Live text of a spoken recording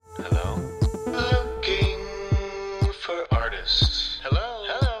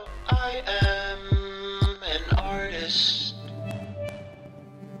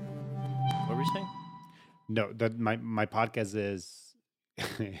No, that my podcast is,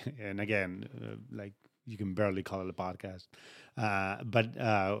 and again, like you can barely call it a podcast.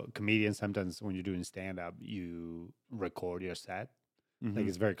 But comedians sometimes when you're doing stand up, you record your set. Like Hmm.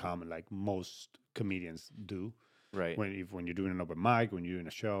 it's very common. Like most comedians do. Right. When you're doing an open mic, when you're doing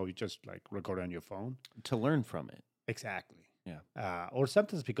a show, you just like record on your phone. To learn from it. Exactly. Yeah. Or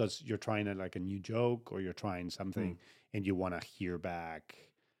sometimes because you're trying to like a new joke or you're trying Mm. something and you want to hear back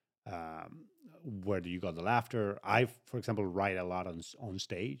um, where do you got the laughter. I, for example, write a lot on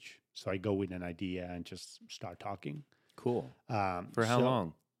stage, so I go with an idea and just start talking. Cool. For how So,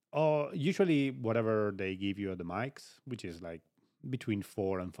 long? usually whatever they give you at the mics, which is like between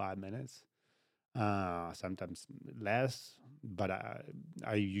 4 and 5 minutes. Sometimes less, but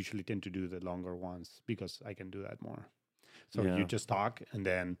I usually tend to do the longer ones because I can do that more. So you Yeah. just talk, and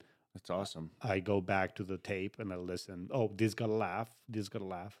then That's awesome. I go back to the tape and I listen. Oh, this got a laugh. This got a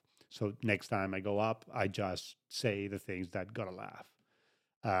laugh. So next time I go up, I just say the things that got a laugh.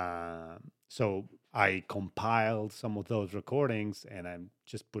 So I compiled some of those recordings and I'm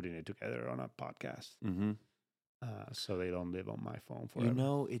just putting it together on a podcast. Hmm. So they don't live on my phone You forever.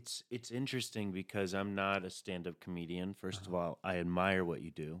 know, it's interesting because I'm not a stand-up comedian. First of Uh-huh. all, I admire what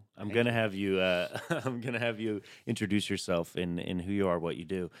you do. I'm Thank gonna you. have you I'm gonna have you introduce yourself in who you are, what you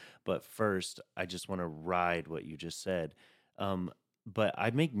do. But first, I just want to ride what you just said. Um, but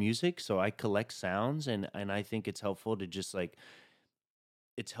I make music, so I collect sounds, and I think it's helpful to just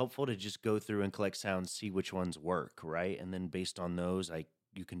go through and collect sounds, see which ones work, right? And then based on those,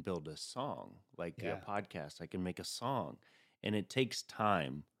 you can build a song, like a Yeah. podcast. I can make a song, and it takes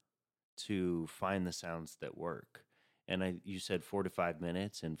time to find the sounds that work. And you said 4 to 5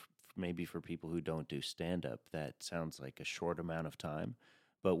 minutes, and maybe for people who don't do stand up, that sounds like a short amount of time.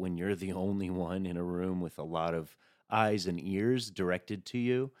 But when you're the only one in a room with a lot of eyes and ears directed to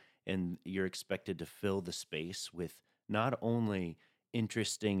you, and you're expected to fill the space with not only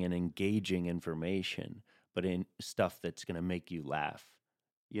interesting and engaging information, but in stuff that's going to make you laugh.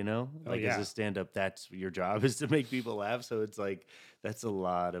 You know, Oh, like as yeah. a stand up, that's your job is to make people laugh. So it's like, that's a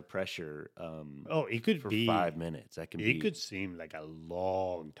lot of pressure Oh, it could for be. 5 minutes. That can It be, could seem like a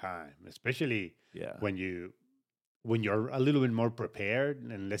long time, especially yeah, when you're a little bit more prepared.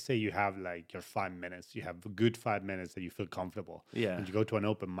 And let's say you have like your 5 minutes, you have a good 5 minutes that you feel comfortable, yeah. and you go to an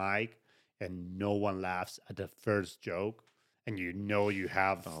open mic and no one laughs at the first joke, and you know you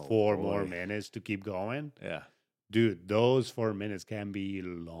have Oh 4 more boy, minutes to keep going. yeah. Dude, those 4 minutes can be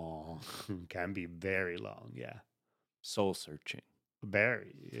long, can be very long. Yeah, Soul searching.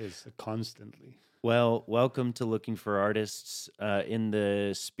 very is constantly. Well, welcome to Looking for Artists. In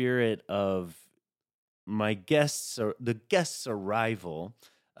the spirit of my guests or the guests' arrival,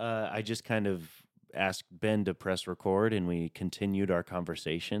 I just kind of asked Ben to press record, and we continued our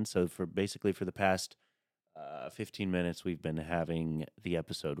conversation. So for the past 15 minutes, we've been having the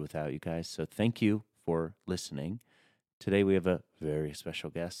episode without you guys. So thank you for listening. Today we have a very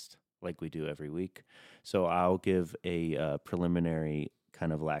special guest, like we do every week. So I'll give a preliminary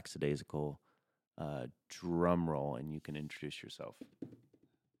kind of lackadaisical drum roll, and you can introduce yourself.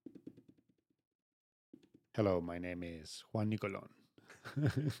 Hello, my name is Juan Nicolon.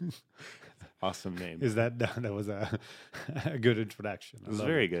 Awesome name. Is that was a good introduction? It I was love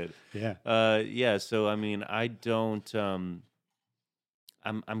it. very good. Yeah. Yeah. So I mean, I don't.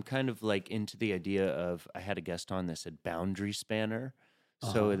 I'm kind of like into the idea of. I had a guest on that said boundary spanner.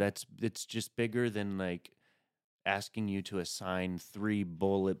 Uh So huh. it's just bigger than like asking you to assign 3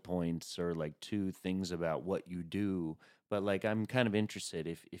 bullet points or like 2 things about what you do. But like I'm kind of interested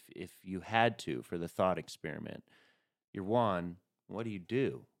if you had to for the thought experiment. You're Juan. What do you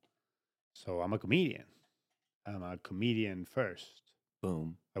do? So I'm a comedian. I'm a comedian first.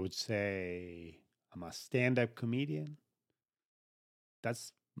 Boom. I would say I'm a stand-up comedian.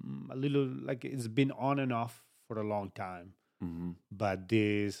 That's a little like it's been on and off for a long time, Hmm. but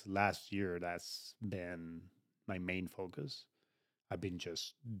this last year that's been my main focus. I've been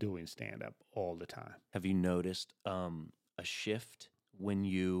just doing stand-up all the time. Have you noticed a shift when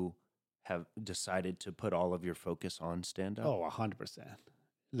you have decided to put all of your focus on stand up? Oh, 100%.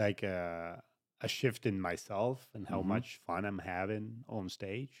 Like a shift in myself and how Mm-hmm. much fun I'm having on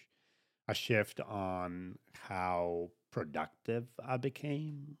stage. A shift on how productive I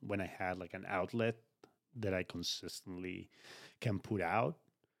became when I had like an outlet that I consistently can put out.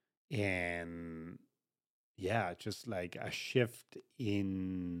 And yeah, just like a shift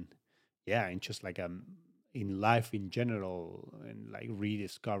in, yeah, in just like in life in general and like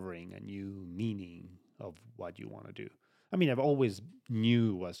rediscovering a new meaning of what you want to do. I mean, I've always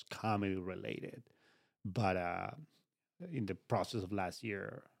knew was comedy related, but in the process of last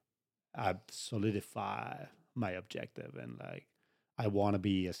year, solidify my objective, and like I want to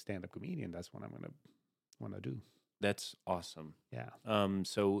be a stand-up comedian. That's what I'm gonna want to do. That's awesome. Yeah.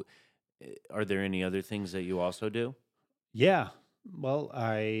 So are there any other things that you also do? Yeah. Well,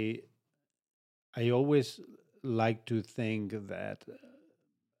 I always like to think that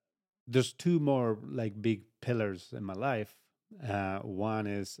there's two more like big pillars in my life. One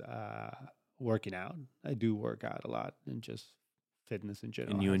is working out. I do work out a lot, and just fitness in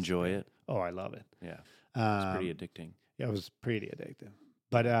general. And you has enjoy been- it? Oh, I love it. Yeah. It's pretty Um, addicting. yeah, it was pretty addictive.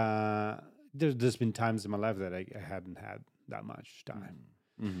 But there's been times in my life that I hadn't had that much time.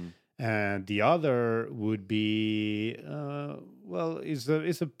 Mm-hmm. And the other would be well, it's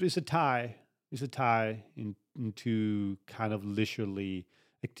a tie. It's a tie into kind of leisurely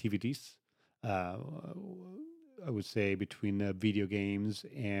activities. I would say between video games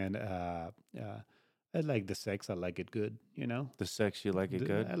and I like the sex. I like it good. You know, The sex, you like it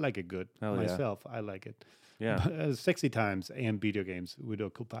good? I like it good Hell yeah. myself. I like it. Yeah. But, sexy times and video games would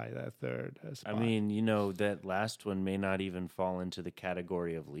occupy that third spot. I mean, that last one may not even fall into the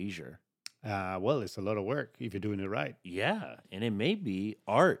category of leisure. Well, it's a lot of work if you're doing it right. Yeah. And it may be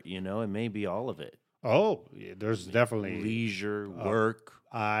art, it may be all of it. Oh, yeah, there's definitely Leisure, work,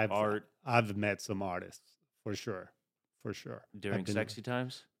 art. I've met some artists for sure. During I've been- sexy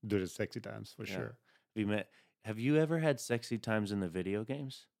times? during sexy times for Yeah. sure. Have you ever had sexy times in the video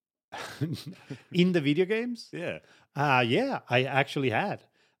games? In the video games, Yeah. yeah, I actually had.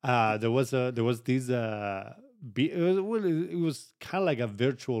 There was this. It was kind of like a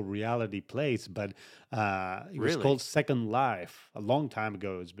virtual reality place, but it was Really? called Second Life a long time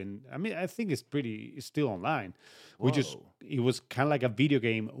ago. It's been. I mean, I think it's still online. Whoa. It was kind of like a video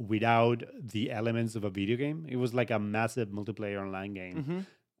game without the elements of a video game. It was like a massive multiplayer online game Mm-hmm.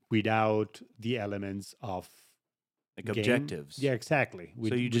 without the elements of Like game. objectives. Yeah, exactly.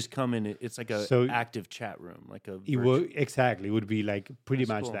 So you just come in, it's like a So- active chat room, like a it would exactly it would be like pretty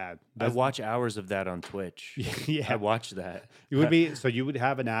That's much cool. that. I watch hours of that on Twitch. Yeah, I watch that. it would be so you would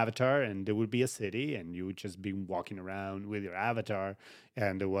have an avatar, and there would be a city, and you would just be walking around with your avatar,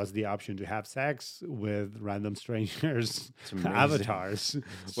 and there was the option to have sex with random strangers It's amazing. avatars.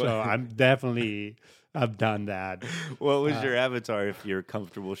 So I've done that. What was your avatar, if you're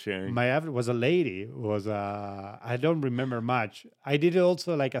comfortable sharing? My avatar was a lady. Was I don't remember much. I did it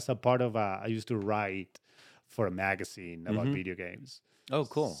also like as a part of I used to write for a magazine about Mhm. video games. Oh,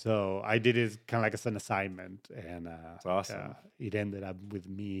 cool. So I did it kind of like as an assignment, and That's awesome. it ended up with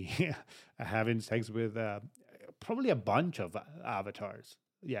me having sex with probably a bunch of avatars.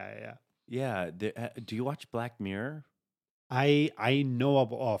 Yeah. Yeah. Do you watch Black Mirror? I know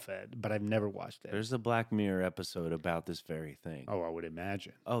of it, but I've never watched it. There's a Black Mirror episode about this very thing. Oh, I would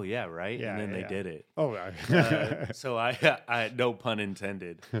imagine. Oh, yeah, right? Yeah, And then they yeah. did it. Oh, So I no pun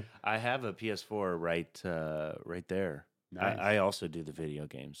intended. I have a PS4 right there. Nice. I also do the video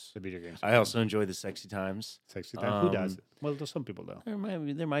games. The video games. I also enjoy the sexy times. sexy time. Who does um, it? Well, there's some people though.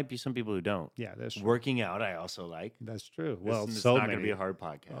 There might be some people who don't. Yeah, that's true. Working out, I also like. That's true. This- Well, it's so not many. going to be a hard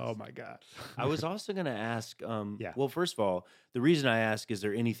podcast. Oh my god. I was also going to ask. Yeah. Well, first of all, the reason I ask, is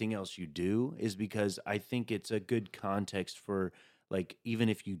there anything else you do, is because I think it's a good context for, like, even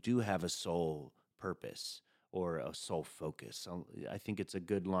if you do have a sole purpose or a sole focus, I think it's a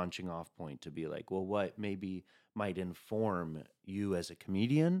good launching off point to be like, well, what maybe might inform you as a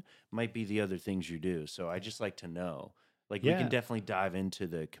comedian might be the other things you do. So I just like to know. Like, we Yeah. can definitely dive into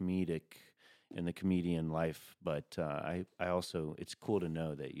the comedic and the comedian life, but I also, it's cool to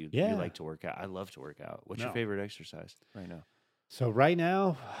know that you Yeah. like to work out. I love to work out. What's your No. favorite exercise right now? So right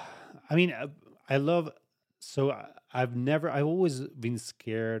now, I mean, I love. So I've always been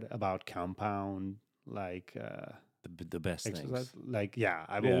scared about compound like The best exercise. things. Like yeah,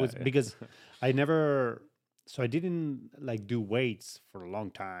 I've Yeah, always yeah. because I never. So I didn't like do weights for a long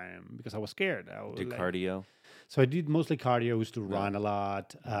time because I was scared. I was, Did like- cardio? So I did mostly cardio. I used to Yeah. run a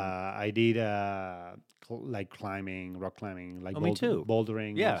lot. I did like climbing, rock climbing, like Oh, me too.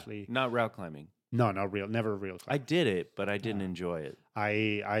 bouldering Yeah, mostly. not route climbing. No, not real, never real I climbing. did it, but I didn't Yeah. enjoy it.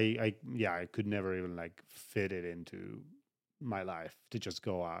 I could never even like fit it into my life to just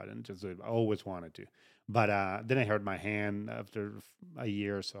go out and just do it. I always wanted to, but then I hurt my hand after a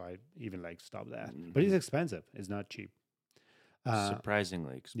year, so I even like stopped that. But it's Mhm. expensive. It's not cheap.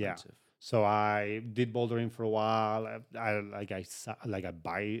 Surprisingly yeah. expensive. So I did bouldering for a while. I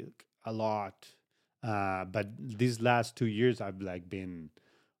bike a lot, but these last 2 years I've like been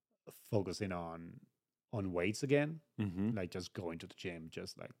focusing on weights again, Mm-hmm. like just going to the gym,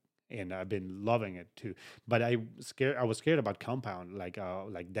 just like, and I've been loving it too. But I was scared about compound, like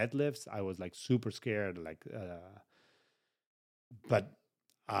deadlifts. I was like super scared, but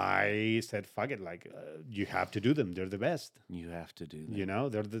I said, "Fuck it! Like you have to do them. They're the best. You have to do that. You know,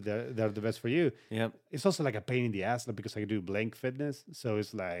 they're the best for you." Yep. It's also like a pain in the ass, like, because I do blank fitness, so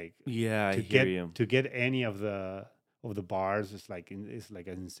it's like Yeah, I to hear get you. to get any of the bars. It's like an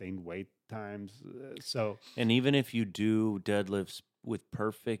insane wait times. So And even if you do deadlifts with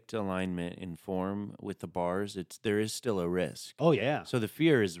perfect alignment and form with the bars, there is still a risk. oh yeah, So the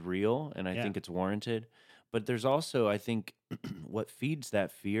fear is real, and I yeah, think it's warranted. But there's also, I think, what feeds that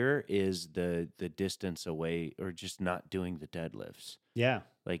fear is the distance away, or just not doing the deadlifts. yeah,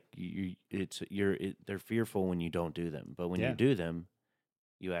 Like they're fearful when you don't do them, but when you yeah. do them,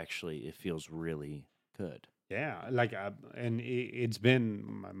 it feels really good. Yeah, like and it's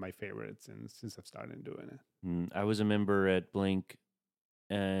been my favorite since I've started doing it. I was a member at Blink,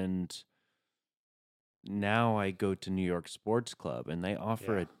 and now I go to New York Sports Club, and they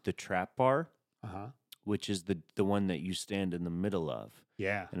offer Yeah. the trap bar, Uh huh. which is the one that you stand in the middle of,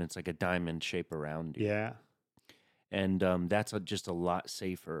 Yeah. and it's like a diamond shape around you. Yeah. And that's just a lot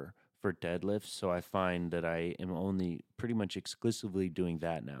safer for deadlifts. So I find that I am only pretty much exclusively doing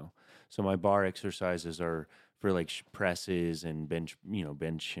that now. So my bar exercises are for like presses and bench,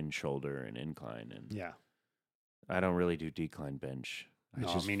 bench and shoulder and incline, and Yeah. I don't really do decline bench. I No,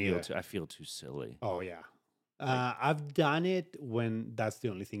 just me feel neither. I feel too silly. Oh yeah. Like, I've done it when that's the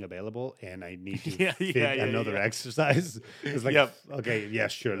only thing available, and I need to Yeah, fit yeah, yeah, another yeah. exercise. It's like, Yep. okay, yeah,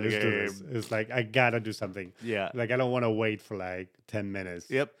 sure, let's do Okay. this. It's like I gotta do something. Yeah. Like I don't want to wait for like 10 minutes.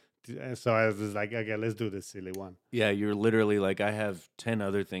 Yep. So I was just like, okay, let's do this silly one. Yeah, you're literally like, I have 10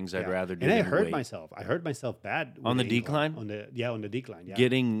 other things I'd Yeah. rather do And I than hurt wait. myself. I hurt myself bad On with the incline. decline? On the decline. Yeah.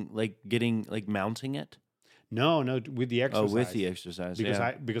 Getting like mounting it. No, with the exercise. Oh, with the exercise.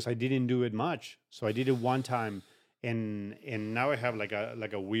 Because I didn't do it much. So I did it one time, and now I have like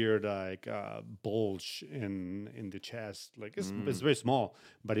a weird bulge in the chest. Like it's very small,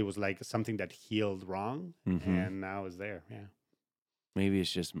 but it was like something that healed wrong, and now it's there. Yeah, Maybe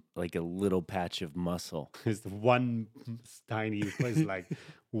it's just like a little patch of muscle. it's the one tiny place. Like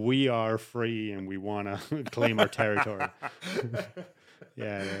we are free and we want to claim our territory.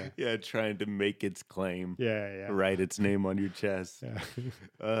 Yeah, yeah, Yeah, trying to make its claim. yeah. Write its name on your chest.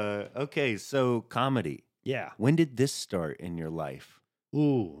 Yeah. Okay, so comedy. Yeah. When did this start in your life?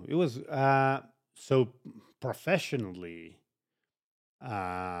 Ooh, it was so professionally.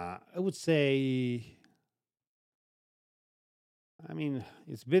 I would say. I mean,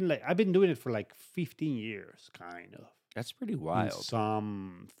 it's been like I've been doing it for like 15 years, kind of, That's pretty in wild.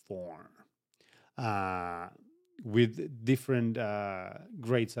 some form, uh, with different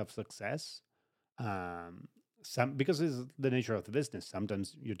grades of success. Some because it's the nature of the business.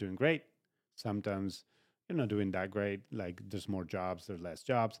 Sometimes you're doing great, sometimes you're not doing that great. Like there's more jobs, there's less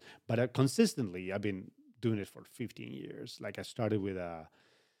jobs, but consistently, I've been doing it for 15 years. Like I started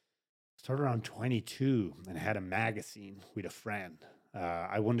around 22 and I had a magazine with a friend.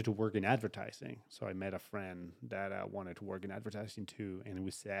 I wanted to work in advertising. So I met a friend that wanted to work in advertising too. And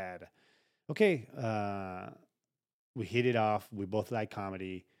we said, okay, we hit it off. We both like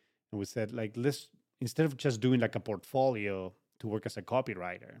comedy. And we said, like, instead of just doing like a portfolio to work as a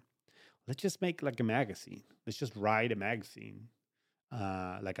copywriter, let's just make like a magazine. Let's just write a magazine,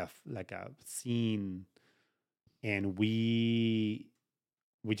 like a scene. And we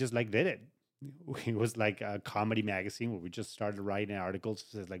just like did it. It was like a comedy magazine where we just started writing articles. It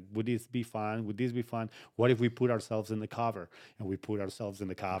says like, would this be fun? Would this be fun? What if we put ourselves in the cover? And we put ourselves in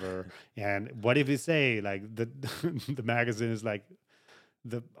the cover. And what if we say like the the magazine is like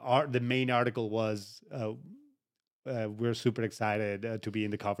the main article was we're super excited to be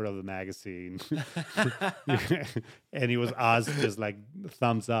in the cover of the magazine, and it was us just like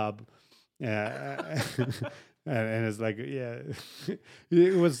thumbs up. And it's like, yeah,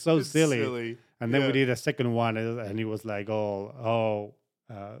 it was so It's silly. And then we Yeah. did a second one, and it was like, our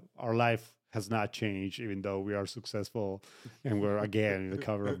life has not changed, even though we are successful, and we're again in the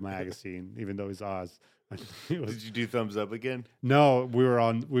cover of magazine, even though it's us. It was, Did you do thumbs up again? no, we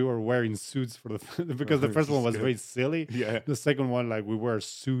were wearing suits for the because the first one was very silly. Yeah. The second one, like we wear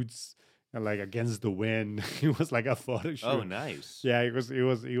suits and like against the wind. It was like a photo shoot. Oh, nice. Yeah, it was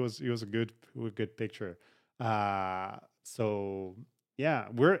a good picture. So yeah,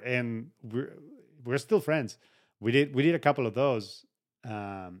 we're still friends. We did a couple of those.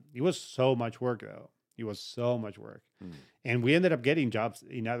 It was so much work though. It was so much work. And we ended up getting jobs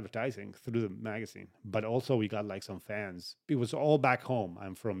in advertising through the magazine, but also we got like some fans. It was all back home.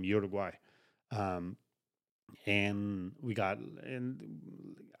 I'm from Uruguay. And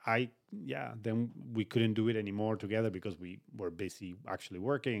then we couldn't do it anymore together because we were busy actually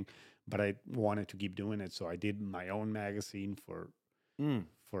working, but I wanted to keep doing it. So I did my own magazine for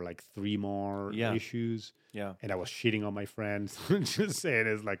for like 3 more Yeah. issues. Yeah. And I was shitting on my friends, just saying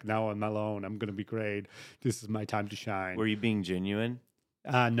it's like, now I'm alone. I'm gonna be great. This is my time to shine. Were you being genuine?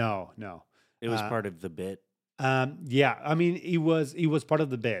 No, no. It was Uh, part of the bit. yeah, I mean, it was part of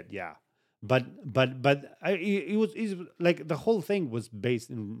the bid, yeah, it was like the whole thing was based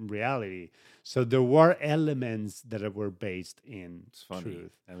in reality, so there were elements that were based in It's funny.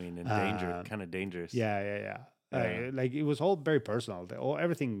 truth. I mean, Um, kind of dangerous. Yeah, yeah, yeah. Yeah. Like it was all very personal.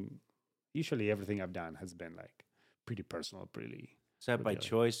 Everything, usually everything I've done has been like pretty personal, pretty. Is that by revealing.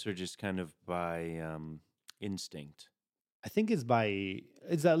 choice or just kind of by instinct? I think it's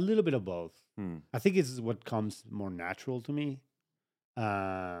a little bit of both. Hmm. I think it's what comes more natural to me.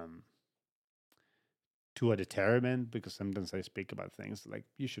 Um, to a deterrent, because sometimes I speak about things like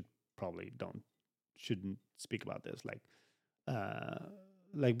you should probably shouldn't speak about this, uh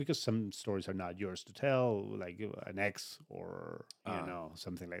like because some stories are not yours to tell, like an ex or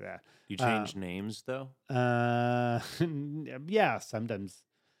something like that. You change names though? uh yeah, sometimes,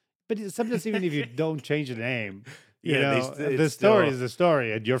 but sometimes even if you don't change the name, the it's story still is the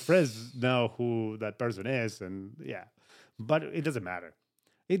story, and your friends know who that person is, and yeah, but it doesn't matter.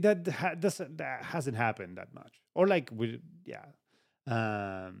 That hasn't happened that much, or like yeah.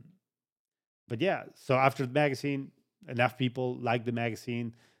 Um, but yeah, so after the magazine, enough people liked the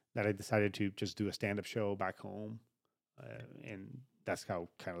magazine that I decided to just do a stand-up show back home, and that's how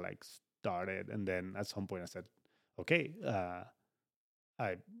kind of like started. And then at some point I said, okay,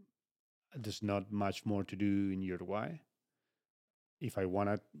 I there's not much more to do in Uruguay. If I want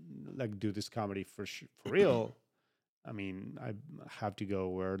to like do this comedy for real, I mean, I have to go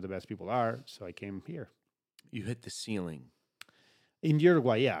where the best people are. So I came here. you hit the ceiling. In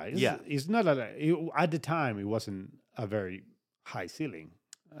Uruguay, yeah, Yeah. it's not at the time it wasn't a very high ceiling.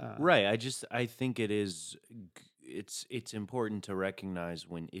 Right. I think it is it's important to recognize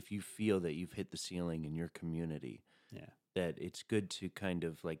when if you feel that you've hit the ceiling in your community, Yeah, that it's good to kind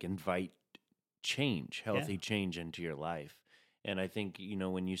of like invite change, healthy change into your life. And I think,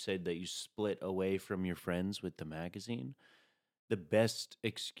 when you said that you split away from your friends with the magazine, the best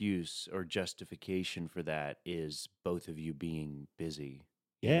excuse or justification for that is both of you being busy,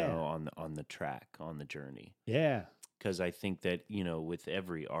 yeah, on the track, on the journey. yeah, Because I think that, with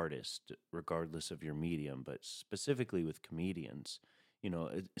every artist, regardless of your medium, but specifically with comedians,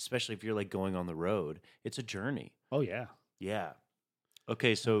 especially if you're like going on the road, it's a journey. oh yeah. Yeah.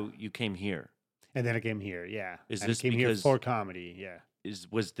 Okay, so you came here. And then I came here, yeah. Is and this I came here because for comedy, yeah.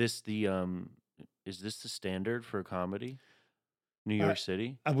 was this is this the standard for comedy? New York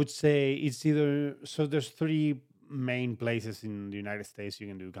City? I would say it's either, so there's 3 main places in the United States you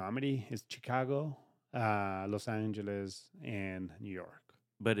can do comedy. It's Chicago, Los Angeles, and New York.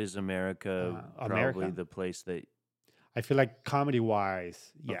 But is America probably America? the place that I feel like comedy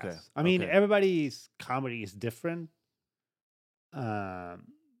wise, yes. Okay, I mean, okay. everybody's comedy is different. Um,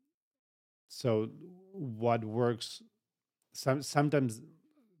 so what works? Sometimes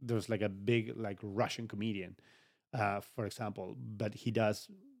there's like a big like Russian comedian, for example, but he does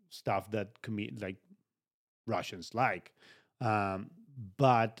stuff that like Russians like. Um,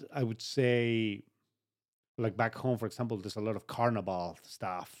 but I would say, like back home, for example, there's a lot of carnival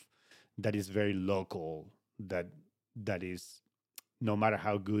stuff that is very local. That is, no matter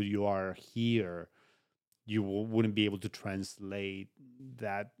how good you are here, you wouldn't be able to translate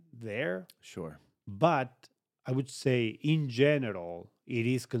that there. Sure. But I would say, in general, it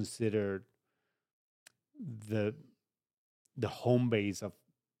is considered the the home base of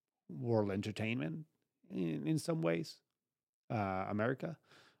world entertainment in some ways, America.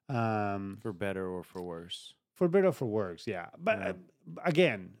 For better or for worse? For better or for worse, yeah. But Yeah.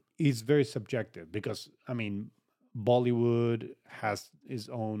 Again, it's very subjective, because I mean, Bollywood has its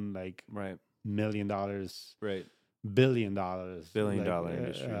own like Right. $1 million, Right. $1 billion, Billion-dollar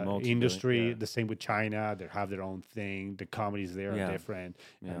industry, multi-billion, industry. yeah. The same with China; they have their own thing. The comedies there Yeah. are different,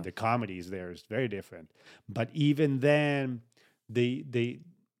 Yeah. and the comedies there is very different. But even then,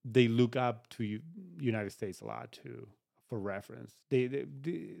 they look up to United States a lot too for reference.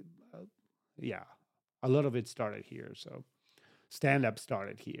 Yeah, a lot of it started here. So stand up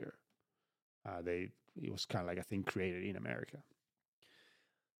started here. It was kind of like a thing created in America.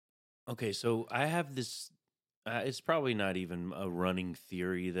 Okay, so I have this. It's probably not even a running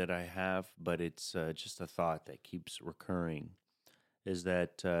theory that I have, but it's just a thought that keeps recurring. Is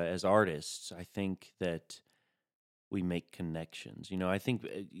that as artists, I think that we make connections. I think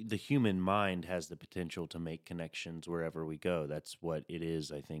the human mind has the potential to make connections wherever we go. That's what it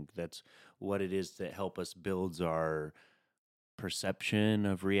is. I think that's what it is that help us builds our perception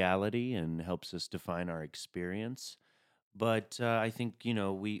of reality and helps us define our experience. But I think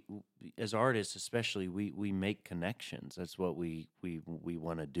as artists, especially, we make connections. That's what we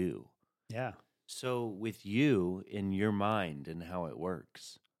want to do. Yeah. So, with you in your mind and how it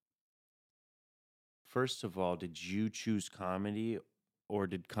works, first of all, did you choose comedy or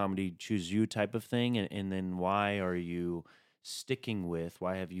did comedy choose you type of thing? And then why are you sticking with,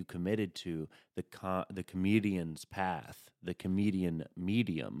 why have you committed to the comedian's path, the comedian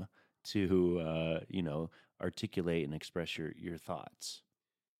medium to, articulate and express your thoughts?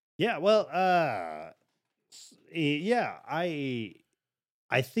 Yeah. Well, yeah,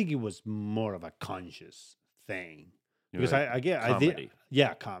 I think it was more of a conscious thing because Like I did, comedy.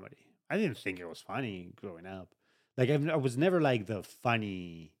 yeah, comedy. I didn't think it was funny growing up. Like I was never like the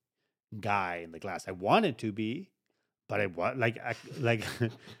funny guy in the class. I wanted to be, but I was like like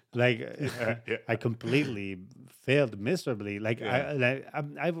Yeah. I completely failed miserably. Like Yeah.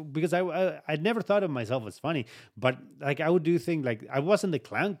 I because I never thought of myself as funny, but like I would do things like I wasn't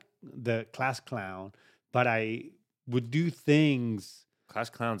the class clown, but I would do things. Class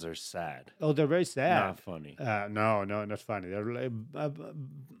clowns are sad, Oh, they're very sad. not funny. No, no, not funny. They're like,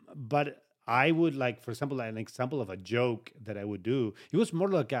 but I would like, for example, an example of a joke that I would do. It was more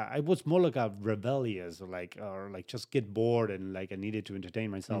like I was more like a rebellious, or like just get bored and like I needed to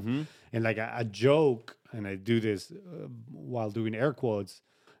entertain myself, Mm-hmm. and like a joke, and I do this while doing air quotes.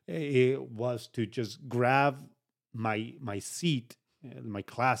 It was to just grab my seat, my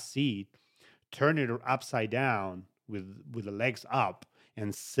class seat, turn it upside down with the legs up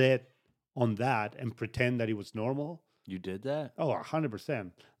and sit on that and pretend that it was normal. You did that? Oh,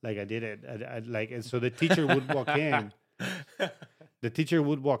 100%. Like I did it. Like, and so the teacher would walk in. The teacher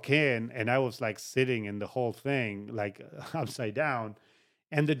would walk in, and I was like sitting in the whole thing, like upside down.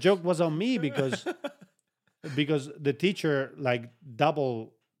 And the joke was on me because the teacher like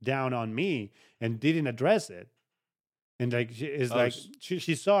doubled down on me and didn't address it. And like she is Oh, like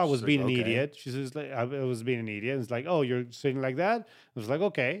she saw I was she's like, being an okay. idiot. She says like I was being an idiot. It's like, oh, you're sitting like that. I was like,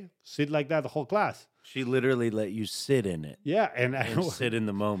 okay, sit like that the whole class. She literally let you sit in it Yeah, and and sit in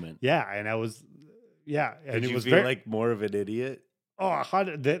the moment. yeah, and I was yeah, and Did it you was feel very like more of an idiot?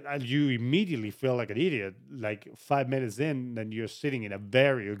 you immediately feel like an idiot. Like 5 minutes in, then you're sitting in a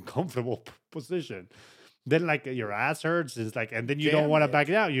very uncomfortable position. Then like your ass hurts. It's like, and then you don't Damn want to it. back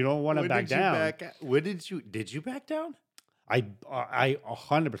down. You don't want to When back did you down. when did you back down? I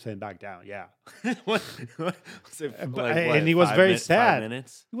 100% back down. Yeah. What was it And he was very sad. 5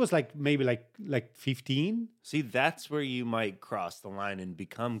 minutes? It was like maybe like 15. See, that's where you might cross the line and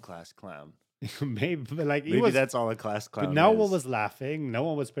become class clown. Maybe but like Maybe it was that's all a class clown but no is. one was laughing, no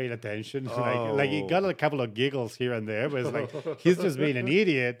one was paying attention. Like he got Oh. a couple of giggles here and there, but it's like he's just being an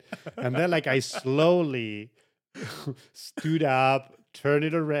idiot. And then like I slowly stood up, turned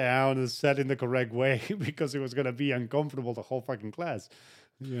it around, and sat in the correct way because it was gonna be uncomfortable the whole fucking class.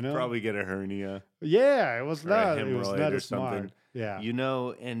 You know? Probably get a hernia. Yeah, it was Or a not. It was hemorrhoid not or as smart. something. Yeah.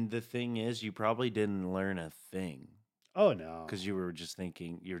 And the thing is, you probably didn't learn a thing Oh no. because you were just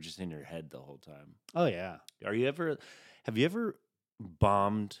thinking, you were just in your head the whole time. Oh yeah. Have you ever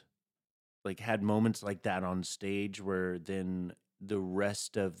bombed, like had moments like that on stage where then the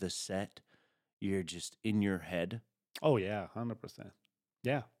rest of the set, you're just in your head? Oh yeah. 100%.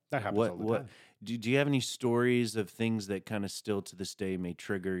 Yeah, that happens all the What time. do you have any stories of things that kind of still to this day may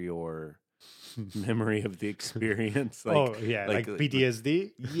trigger your memory of the experience? Oh yeah, like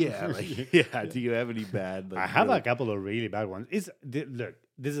PTSD. Yeah, like yeah. Do you have any bad? Like, I have really- a couple of really bad ones. Look,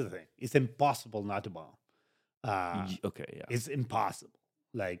 this is the thing. It's impossible not to bomb. Okay, yeah. It's impossible.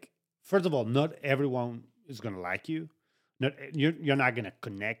 Like, first of all, not everyone is gonna like you. Not you're not gonna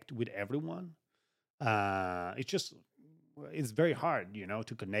connect with everyone. It's very hard,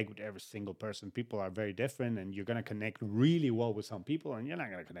 to connect with every single person. People are very different, and you're gonna connect really well with some people, and you're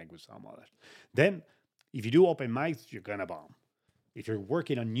not gonna connect with some others. Then, if you do open mics, you're gonna bomb. If you're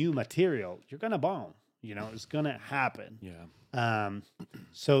working on new material, you're gonna bomb. It's gonna happen. Yeah.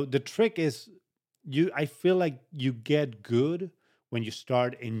 So the trick is I feel like you get good when you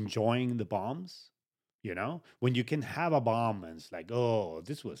start enjoying the bombs. When you can have a bomb and it's like, oh,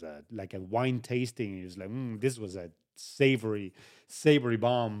 this was like a wine tasting. And it's like, this was a savory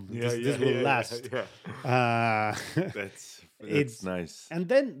bomb. This will last. Yeah. Uh, That's It's- nice. and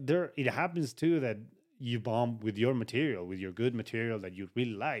then it happens too that you bomb with your material, with your good material that you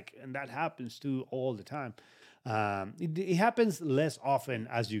really like, and that happens too all the time. It happens less often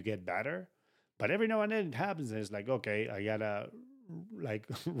as you get better, but every now and then it happens. And it's like, okay, I gotta like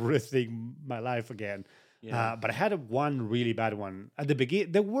rethink my life again. Yeah. But I had one really bad one at the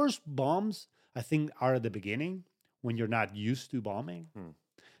beginning. The worst bombs I think are at the beginning when you're not used to bombing. Hmm.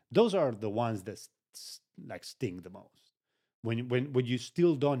 Those are the ones that like sting the most. when you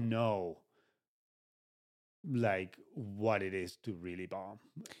still don't know like what it is to really bomb,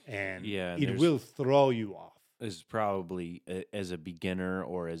 and Yeah, and it there's will throw you off. is probably as a beginner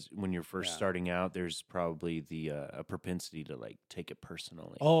or as when you're first Yeah. starting out, there's probably the a propensity to like take it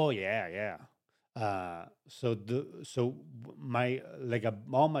personally. Oh yeah, yeah. My like a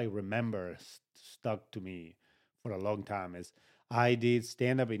mom I remember stuck to me for a long time is I did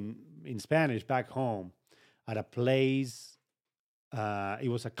stand up in Spanish back home at a place. It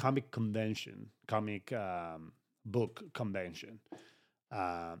was a comic convention, comic book convention,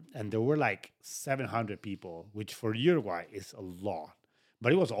 and there were like 700 people, which for Uruguay is a lot.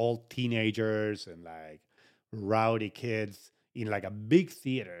 But it was all teenagers and like rowdy kids in like a big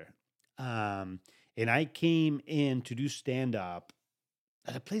theater. And I came in to do stand up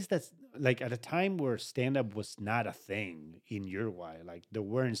at a place that's like at a time where stand up was not a thing in Uruguay. Like there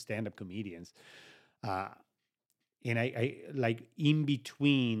weren't stand up comedians. Uh, and I like in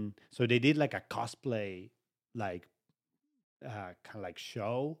between, so they did like a cosplay, like kind of like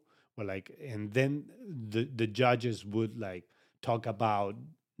show where like, and then the judges would like talk about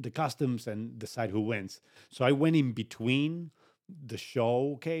the customs and decide who wins. So I went in between the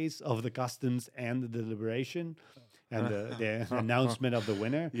showcase of the customs and the deliberation and the announcement of the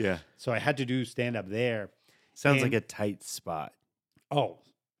winner. Yeah. So I had to do stand up there. Sounds like And a tight spot. oh,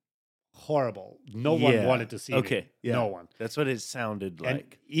 horrible. No one Yeah. wanted to see Okay. me. Yeah. No one. That's what it sounded And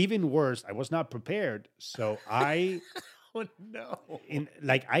like. even worse, I was not prepared. So I Oh no.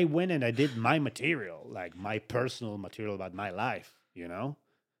 I went and I did my material, like my personal material about my life, you know?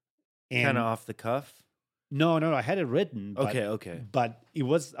 Kind And of off the cuff. no, I had it written, Okay. but it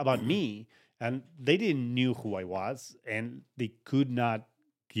was about me, and they didn't knew who I was, and they could not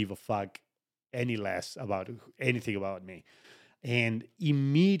give a fuck any less about anything about me. And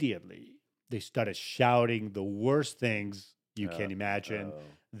immediately they started shouting the worst things you can imagine. Oh.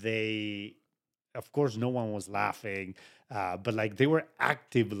 They, of course, no one was laughing, but like they were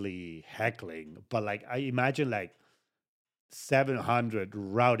actively heckling. But like I imagine like 700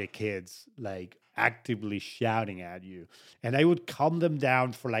 rowdy kids like actively shouting at you, and I would calm them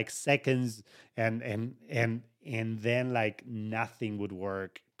down for like seconds, and then like nothing would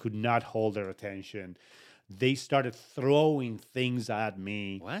work, could not hold their attention. They started throwing things at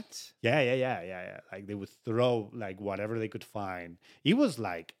me. What? Yeah. Like they would throw like whatever they could find. It was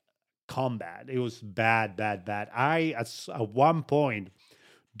like combat. It was bad. At one point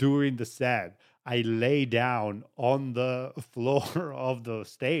during the set, I lay down on the floor of the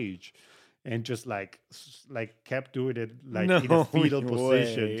stage and just like kept doing it like in a No fetal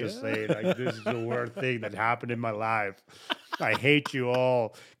position, way. just saying like this is the worst thing that happened in my life. I hate you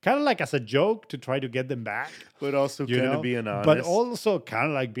all. Kind of like as a joke to try to get them back, But also you kind know, of being honest. but also kind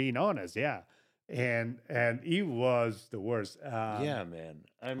of like being honest, yeah. And it was the worst. Yeah, man.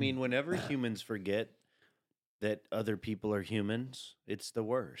 I mean, whenever humans forget that other people are humans, it's the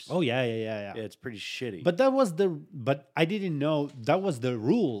worst. Oh yeah. Yeah, it's pretty shitty. But but I didn't know that was the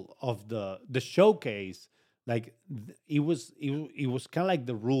rule of the showcase. Like it was kind of like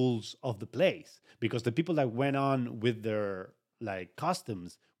the rules of the place, because the people that went on with their like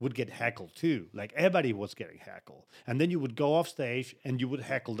costumes would get heckled too. Like everybody was getting heckled, and then you would go off stage and you would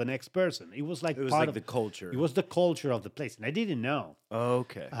heckle the next person. It was like it was part like of the culture. It was the culture of the place, and I didn't know.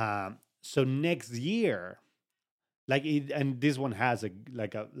 Okay. So next year, and this one has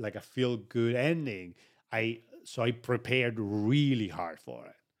a feel good ending. I prepared really hard for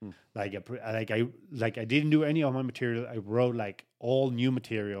it. I didn't do any of my material. I wrote like all new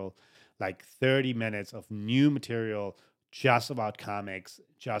material, like 30 minutes of new material just about comics,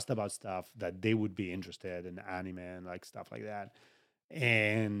 just about stuff that they would be interested in, anime and like stuff like that.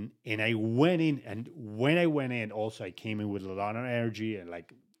 And I went in, and when I went in, also I came in with a lot of energy, and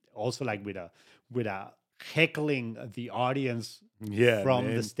like also like with a heckling the audience Yeah, from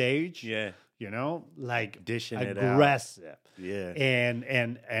man. the stage. Yeah. You know, like Dishing it out. aggressive. Yeah.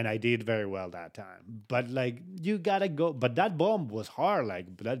 And I did very well that time. But like you gotta go. But that bomb was hard.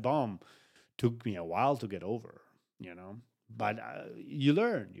 Like that bomb took me a while to get over. You know, but you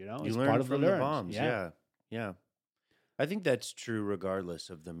learn. You know, You it's learn part of from the the learn. bombs. Yeah. I think that's true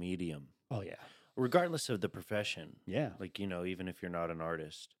regardless of the medium, Oh yeah. regardless of the profession. Yeah. Like, even if you're not an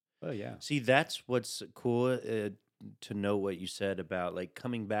artist. Oh yeah. See, that's what's cool to know what you said about like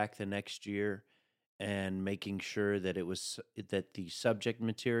coming back the next year and making sure that that the subject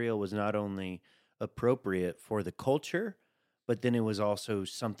material was not only appropriate for the culture, but then it was also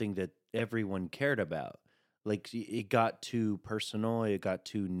something that everyone cared about. Like it got too personal, it got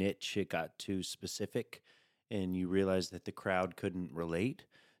too niche, it got too specific, and you realized that the crowd couldn't relate.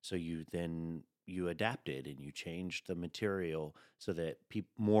 So you then you adapted and you changed the material so that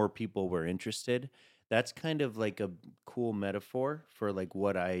more people were interested. That's kind of like a cool metaphor for like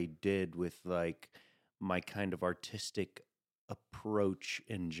what I did with like my kind of artistic approach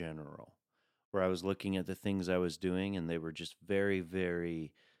in general, where I was looking at the things I was doing and they were just very,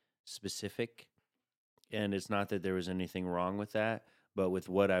 very specific. And it's not that there was anything wrong with that, but with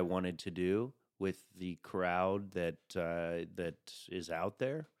what I wanted to do with the crowd that is out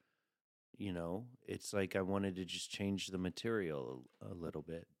there, it's like I wanted to just change the material a little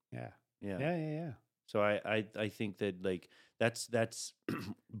bit. Yeah. Yeah. Yeah. So I think that like that's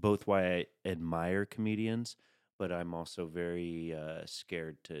both why I admire comedians, but I'm also very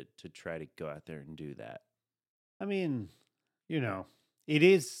scared to try to go out there and do that. I mean, it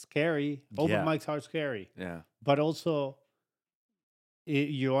is scary. Open Yeah. mics are scary, Yeah. but also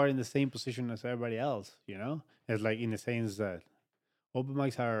you are in the same position as everybody else. It's like in the sense that open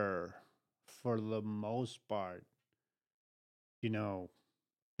mics are, for the most part,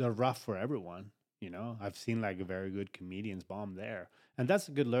 they're rough for everyone. I've seen like very good comedians bomb there, and that's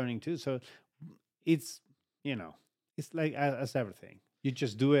a good learning too. So it's it's like as everything, you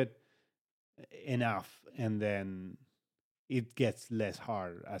just do it enough, and then it gets less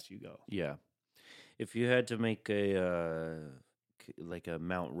hard as you go. Yeah. If you had to make like a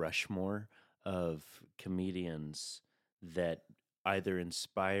Mount Rushmore of comedians that either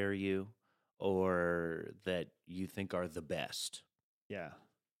inspire you or that you think are the best, Yeah.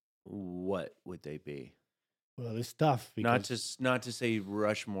 what would they be? Well, it's tough because Not to say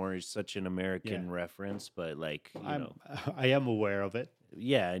Rushmore is such an American reference, but like I am aware of it.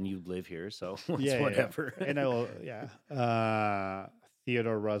 yeah, and you live here, so it's Yeah. whatever. And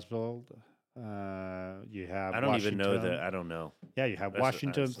Theodore Roosevelt. You have I don't even know Washington. that. I don't know. Yeah, you have That's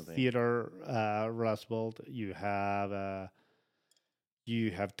Washington, the thing. Theodore Roosevelt. You have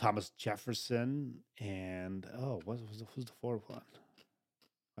Thomas Jefferson, and who's the fourth one?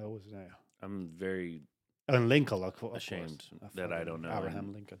 I always know. I'm very And Lincoln, of course. ashamed that I don't know.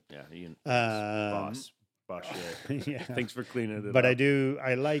 Abraham Lincoln. Yeah, you Um, boss shit. yeah. Thanks for cleaning it But up.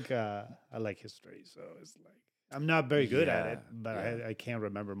 I like history, so it's like I'm not very good at it, Yeah, but yeah. I can't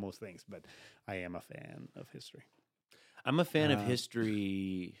remember most things. But I am a fan of history. I'm a fan of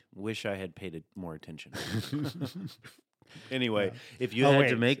history. Wish I had paid it more attention. Anyway, if you had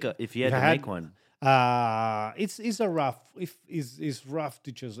to make make one, it's a rough. If it's rough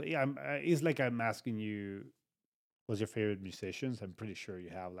to choose. Yeah, it's like I'm asking you, what's your favorite musicians? I'm pretty sure you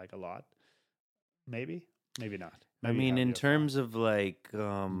have like a lot. Maybe not. I Maybe you mean, have in your terms of like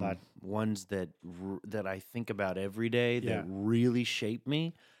But- ones that I think about every day that Yeah. really shape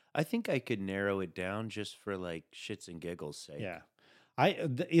me, I think I could narrow it down just for like shits and giggles sake. Yeah,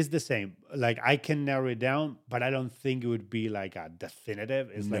 it's the same. Like I can narrow it down, but I don't think it would be like a definitive.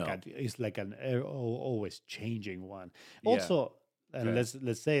 It's No. like an always changing one. Yeah. Also, and Okay.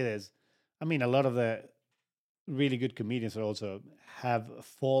 let's say this. I mean, a lot of the really good comedians also have a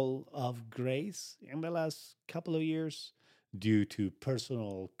fall of grace in the last couple of years due to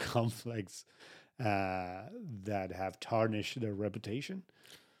personal conflicts that have tarnished their reputation.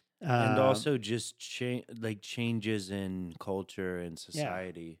 And Um, also just changes in culture and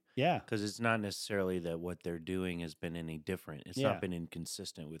society. yeah, Because it's not necessarily that what they're doing has been any different. It's Yeah. not been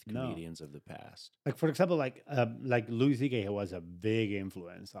inconsistent with No. comedians of the past. like for example, like Louis C.K. was a big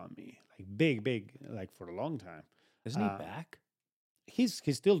influence on me, like big, like for a long time. Isn't he Uh, back? He's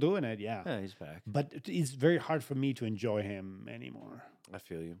still doing it, yeah. Yeah, he's back. But it's very hard for me to enjoy him anymore. I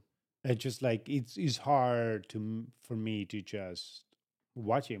feel you. It's just like it's hard for me to just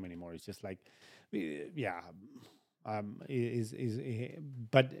watch him anymore. It's just like, yeah,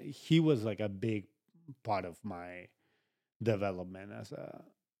 but he was like a big part of my development as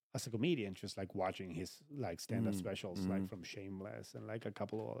a comedian. Just like watching his like stand-up specials, like from Shameless and like a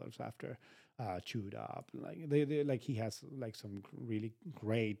couple of others after Chewed Up. Like they like he has like some really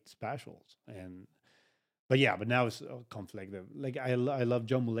great specials but now it's conflicted. Like I love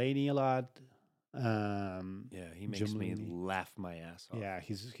John Mulaney a lot. Yeah, he makes me Mulaney. laugh my ass off. Yeah,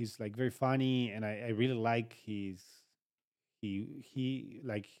 he's like very funny, and I really like he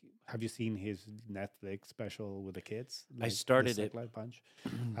like. Have you seen his Netflix special with the kids? I Like, the started it. Suck Life Bunch. I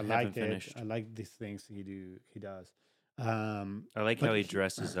Haven't liked it. finished. I like these things he does. I like but how he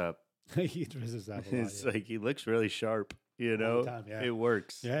dresses up. he dresses up a lot. It's Yeah. like he looks really sharp. You All the know, time, yeah. it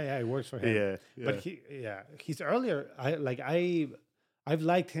works. Yeah, it works for him. Yeah, But he's earlier. I've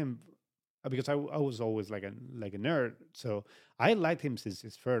liked him because I was always like a nerd. So I liked him since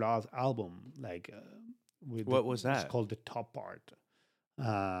his third album. Like, What was that? It's called The Top Part.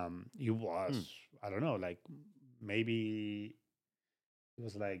 It was I don't know, like maybe it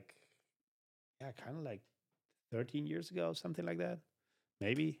was like yeah, kind of like 13 years ago, something like that.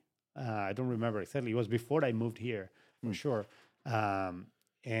 Maybe. I don't remember exactly. It was before I moved here for Hmm. sure. Um,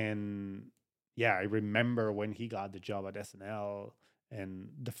 and yeah, I remember when he got the job at SNL. And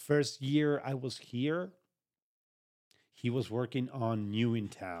the first year I was here, he was working on New in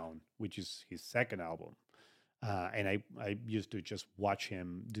Town, which is his second album. And I used to just watch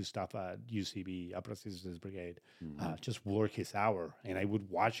him do stuff at UCB, Opera Citizens Brigade, Mhm. just work his hour. And I would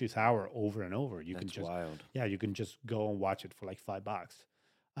watch his hour over and over. You can That's just, wild. yeah, you can just go and watch it for like $5.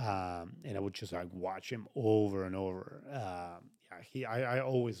 And I would just like watch him over and over. I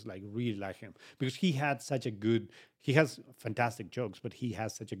always like really like him because he has fantastic jokes, but he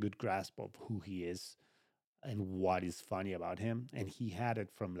has such a good grasp of who he is and what is funny about him, and he had it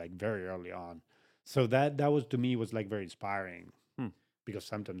from like very early on. So that was to me was like very inspiring Hmm. because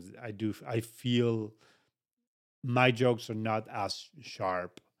sometimes I feel my jokes are not as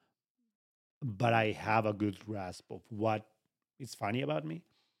sharp, but I have a good grasp of what is funny about me.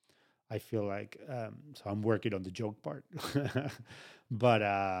 I feel like so I'm working on the joke part, but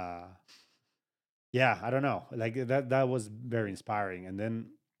yeah, I don't know, like that was very inspiring. And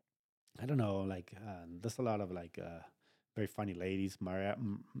then I don't know, like there's a lot of like very funny ladies.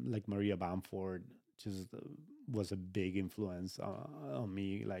 Like Maria Bamford, just was a big influence on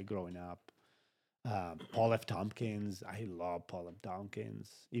me, like growing up. Paul F. Tompkins, I love Paul F. Tompkins,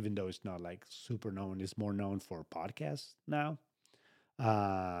 even though it's not like super known. It's more known for podcasts now.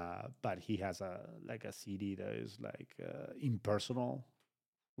 But he has a CD that is like impersonal,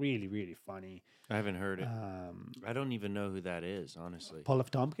 really really funny. I haven't heard it. Um, I don't even know who that is, honestly. Paul F.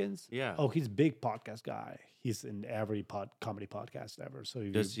 Tompkins. Yeah. Oh, he's a big podcast guy. He's in every comedy podcast ever. So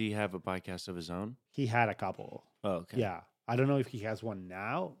Does he have a podcast of his own? he had a couple. Oh, okay. Yeah, I don't know if he has one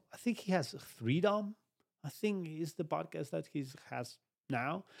now. I think he has Freedom. I think is the podcast that he has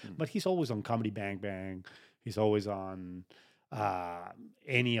now. Hmm. But he's always on Comedy Bang Bang. He's always on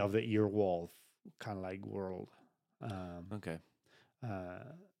any of the Earwolf kind of like world. Okay. Uh,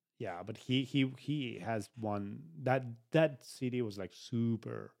 yeah, but he has one that CD was like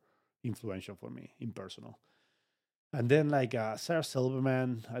super influential for me in personal. And then like Sarah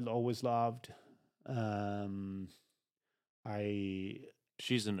Silverman, I always loved. Um, I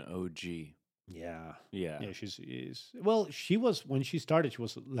She's an OG. yeah Yeah. yeah she was when she started she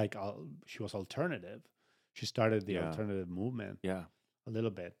was like she was alternative. She started the Yeah. alternative movement Yeah. a little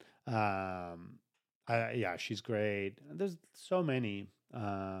bit. Yeah, she's great. And there's so many.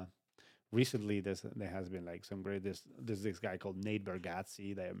 Recently, there has been like some great. There's this guy called Nate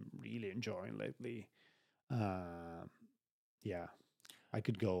Bargatze that I'm really enjoying lately. Yeah, I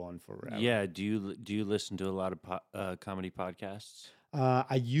could go on forever. Yeah. Do you listen to a lot of comedy podcasts?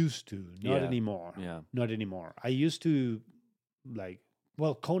 I used to, not Yeah. anymore. Yeah. Not anymore. I used to like.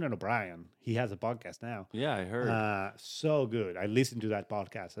 Well, Conan O'Brien, he has a podcast now. Yeah, I heard. So good. I listen to that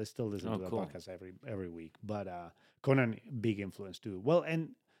podcast. I still listen Oh, to that cool. podcast every week. But Conan, big influence too. Well,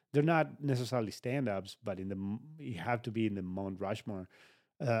 and they're not necessarily stand-ups, but you have to be in the Mount Rushmore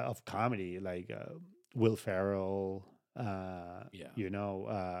of comedy, like Will Ferrell. Yeah. You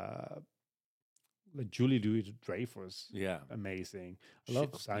know, like Julie Louis Dreyfus, Yeah. amazing. I love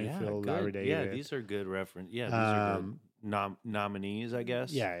Yeah, Seinfeld, good. Larry David. Yeah, these are good reference. Yeah, these are good nominees, I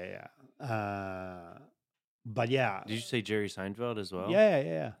guess. Yeah. But yeah, Did you say Jerry Seinfeld as well?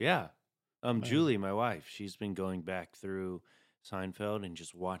 yeah. Yeah. Julie, my wife, she's been going back through Seinfeld and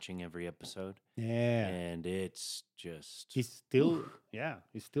just watching every episode. Yeah. And it's just He's still,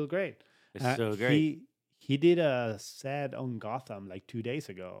 he's still great. it's so great. He did a set on Gotham like 2 days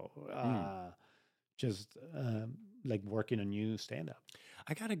ago. Just like working on new stand up.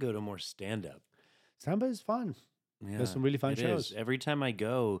 I gotta go to more stand up. Stand up is fun. Yeah, There's some really fun it shows. is. Every time I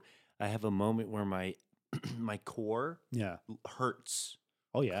go, I have a moment where my my core Yeah. hurts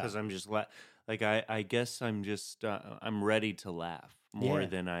Oh yeah. because I'm just like I guess I'm just I'm ready to laugh more Yeah.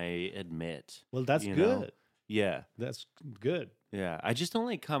 than I admit. Well, that's you good. know? Yeah. That's good. Yeah, I just don't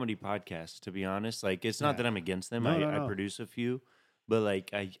like comedy podcasts, to be honest. Like, it's not Yeah. that I'm against them. No, I no. produce a few, but like,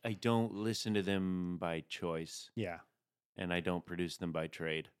 I don't listen to them by choice, Yeah. and I don't produce them by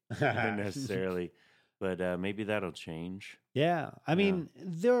trade necessarily. But maybe that'll change. Yeah. I mean,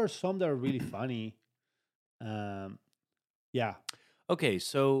 there are some that are really funny. Yeah. Okay,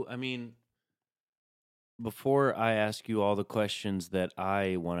 so I mean, before I ask you all the questions that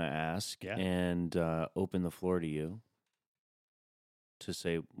I want to ask Yeah. and open the floor to you to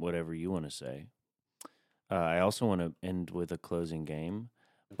say whatever you want to say, I also want to end with a closing game.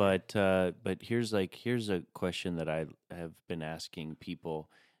 But here's a question that I have been asking people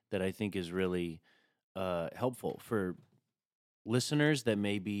that I think is really helpful for listeners that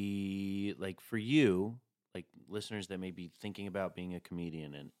may be like for you, like listeners that may be thinking about being a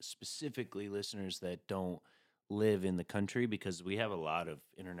comedian, and specifically listeners that don't live in the country, because we have a lot of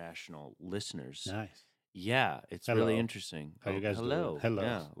international listeners. Nice. Yeah, it's really Hello. interesting. How you Oh, guys doing? hello. Hello.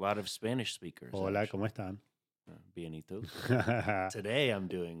 Yeah, a lot of Spanish speakers. Hola, ¿cómo Actually. están? Bien y tú? Today I'm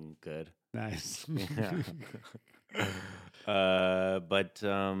doing good. Nice. Yeah.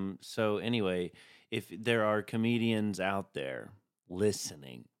 So anyway, if there are comedians out there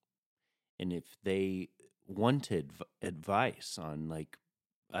listening, and if they wanted advice on like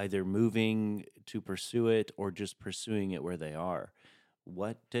either moving to pursue it or just pursuing it where they are,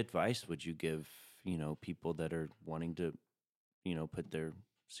 what advice would you give, people that are wanting to,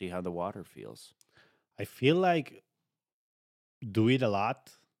 see how the water feels? I feel like do it a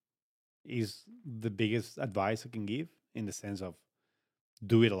lot is the biggest advice I can give, in the sense of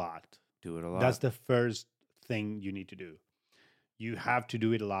do it a lot. Do it a lot. That's the first thing you need to do. You have to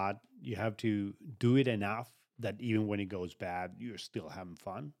do it a lot. You have to do it enough that even when it goes bad, you're still having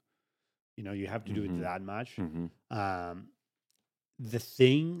fun. You have to do it Mhm. that much. Mhm.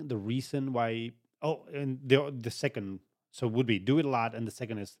 The reason why, and the second, so would be do it a lot. And the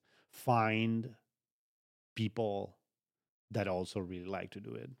second is find people that also really like to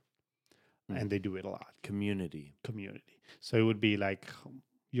do it. And they do it a lot. Community. So it would be like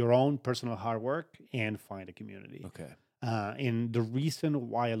your own personal hard work and find a community. Okay. And the reason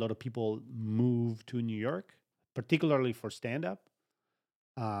why a lot of people move to New York, particularly for stand up,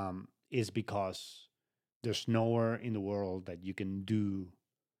 is because there's nowhere in the world that you can do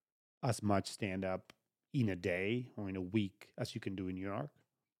as much stand up in a day or in a week as you can do in New York.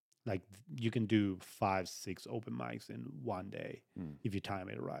 Like you can do 5-6 open mics in one day if you time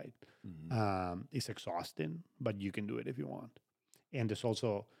it right. It's exhausting, but you can do it if you want. And there's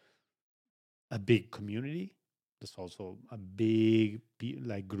also a big community. There's also a big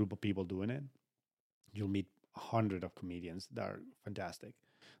group of people doing it. You'll meet 100 of comedians that are fantastic.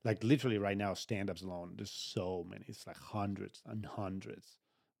 Like literally right now, stand-ups alone, there's so many. It's like hundreds and hundreds.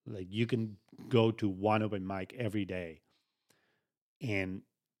 Like you can go to one open mic every day, and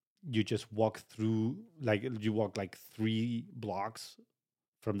you just walk through, like you walk like 3 blocks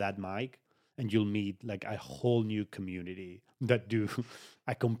from that mic, and you'll meet like a whole new community that do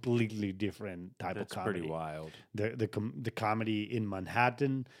a completely different type That's of comedy. pretty wild. The comedy in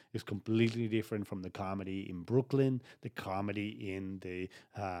Manhattan is completely different from the comedy in Brooklyn. The comedy in the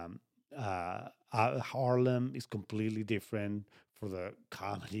Harlem is completely different for the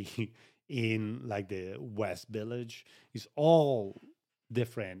comedy in like the West Village. It's all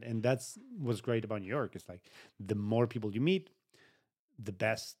different, and that's what's great about New York. It's like the more people you meet, the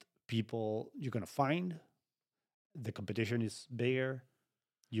best people you're gonna find. The competition is bigger.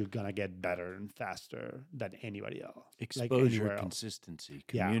 You're gonna get better and faster than anybody else. Exposure, consistency,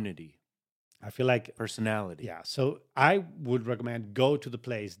 community. I feel like personality. Yeah. So I would recommend go to the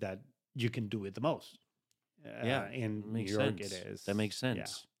place that you can do it the most. In New York, it is. That makes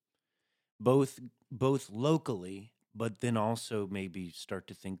sense. Yeah. Both locally, but then also maybe start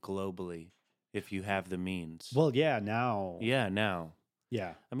to think globally if you have the means. Well, yeah. Now. Yeah. Now.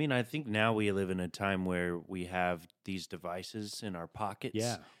 Yeah. I mean, I think now we live in a time where we have these devices in our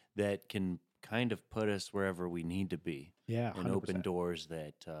pockets that can kind of put us wherever we need to be. Yeah. 100%. And open doors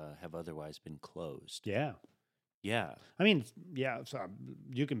that have otherwise been closed. Yeah. Yeah. I mean, yeah. So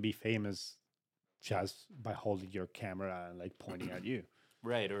you can be famous just by holding your camera and like pointing at you.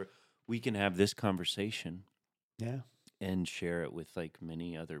 Right. Or we can have this conversation. Yeah. And share it with like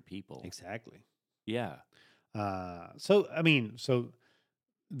many other people. Exactly. Yeah. So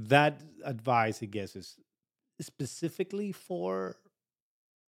that advice, I guess, is specifically for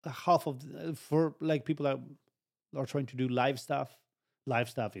for like people that are trying to do live stuff. Live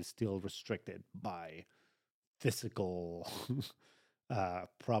stuff is still restricted by physical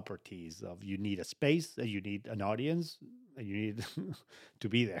properties of you need a space, you need an audience, and you need to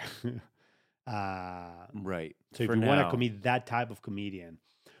be there. Right. So if you want to commit that type of comedian,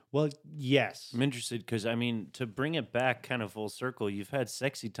 well, yes. I'm interested because, I mean, to bring it back kind of full circle, you've had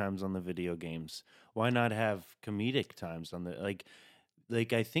sexy times on the video games. Why not have comedic times on the,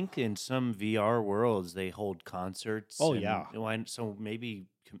 like I think in some VR worlds, they hold concerts. Oh, yeah. So maybe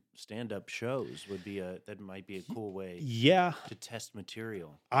stand-up shows that might be a cool way to test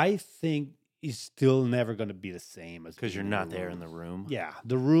material. I think it's still never going to be the same as because you're not there in the room. Yeah,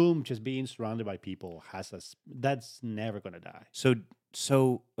 the room, just being surrounded by people, that's never going to die.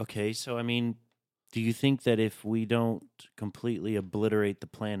 So okay. So I mean, do you think that if we don't completely obliterate the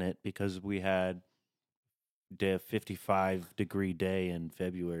planet because we had a 55-degree day in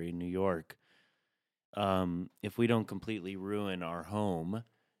February in New York, if we don't completely ruin our home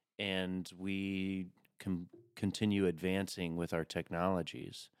and we continue advancing with our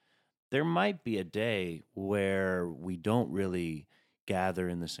technologies, there might be a day where we don't really gather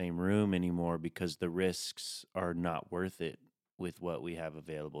in the same room anymore because the risks are not worth it with what we have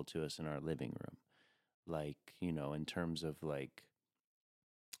available to us in our living room. Like, in terms of like,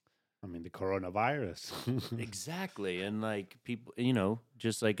 I mean, the coronavirus. exactly. And like people,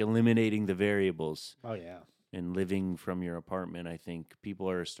 just like eliminating the variables Oh yeah. and living from your apartment. I think people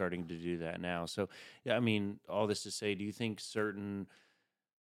are starting to do that now. So, yeah, I mean, all this to say, do you think certain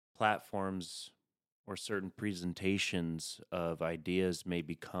platforms or certain presentations of ideas may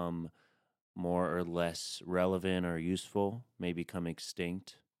become more or less relevant or useful, may become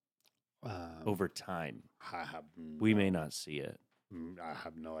extinct over time? I have We may no, not see it. I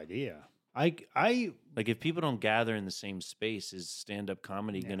have no idea. I Like, if people don't gather in the same space, is stand-up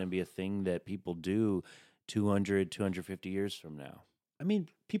comedy Yeah. going to be a thing that people do 200, 250 years from now? I mean,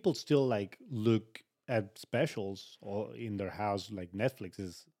 people still like look at specials or in their house. Like Netflix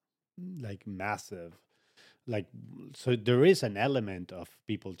is like massive. Like, so there is an element of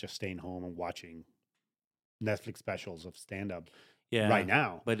people just staying home and watching Netflix specials of stand up Yeah, right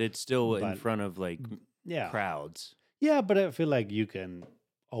now. but it's still in But front of like yeah, crowds. yeah, but I feel like you can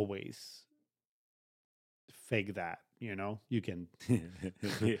always fake that. You can.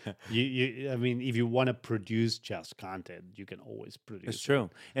 Yeah. I mean, if you want to produce just content, you can always produce. It's true.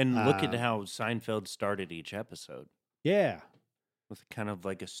 And look at Um, how Seinfeld started each episode Yeah, with kind of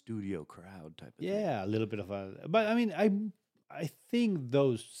like a studio crowd type of thing. yeah, a little bit of a. But I mean, I think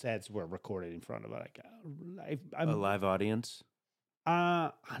those sets were recorded in front of like A live audience.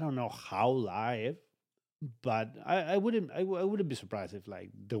 I don't know how live, but I wouldn't be surprised if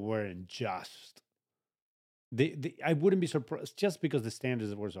like they weren't just I wouldn't be surprised just because the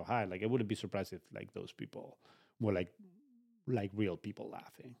standards were so high. Like I wouldn't be surprised if like those people were like real people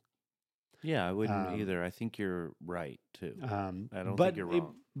laughing. Yeah, I wouldn't Um, either. I think you're right too. I don't but think you're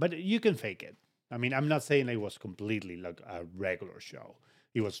wrong. but you can fake it. I mean, I'm not saying it was completely like a regular show.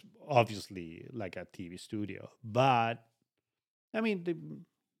 It was obviously like a TV studio, but I mean,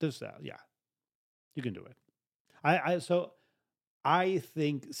 there's yeah, you can do it. So I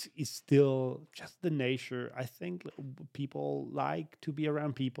think it's still just the nature. I think people like to be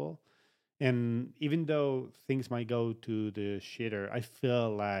around people, and even though things might go to the shitter, I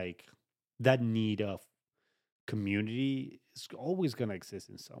feel like that need of community is always going to exist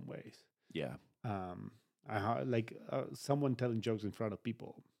in some ways. Yeah. Like someone telling jokes in front of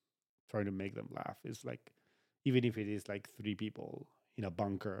people, trying to make them laugh is like, even if it is like three people in a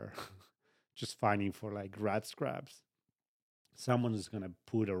bunker, just fighting for like rat scraps. Someone is gonna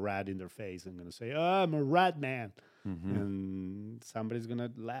put a rat in their face and gonna say, "Oh, I'm a rat man," Mm-hmm. and somebody's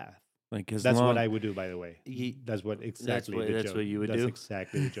gonna laugh. Like That's what I would do, by the way. Ye- That's what exactly the that's joke. what you would That's do?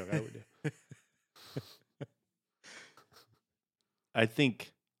 exactly the joke I would do. I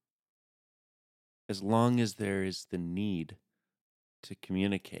think as long as there is the need to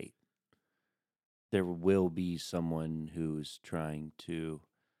communicate, there will be someone who's trying to,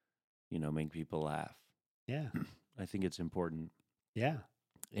 make people laugh. Yeah, I think it's important, yeah,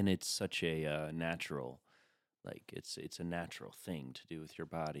 and it's such a natural, like it's a natural thing to do with your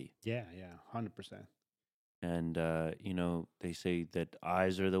body. yeah, 100%. And they say that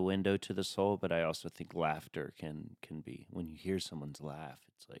eyes are the window to the soul, but I also think laughter can be, when you hear someone's laugh,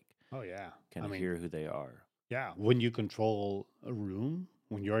 it's like Oh yeah, kind I of mean, hear who they are. yeah. When you control a room,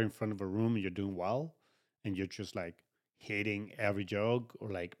 when you're in front of a room and you're doing well, and you're just like hitting every joke,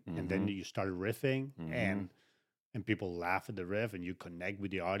 or like, and then Mhm. you start riffing, Mhm. and people laugh at the riff, and you connect with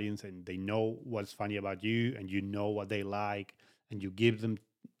the audience, and they know what's funny about you, and you know what they like, and you give them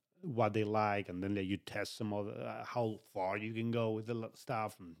what they like, and then you test some of how far you can go with the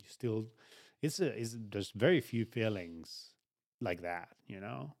stuff, and you still, it's there's very few feelings like that.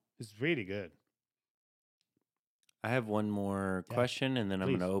 It's really good. I have one more Yeah, question, and then I'm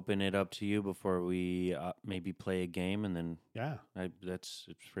going please. to open it up to you before we maybe play a game, and then Yeah, it's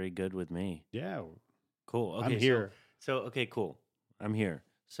pretty good with me. yeah. Cool. I'm Okay, here. so okay, cool. I'm here.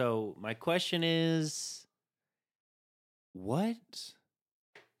 So my question is, what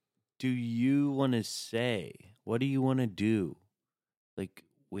do you want to say? What do you want to do, like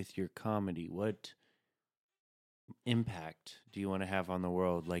with your comedy? What impact do you want to have on the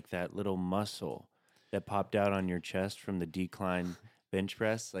world? Like that little muscle that popped out on your chest from the decline bench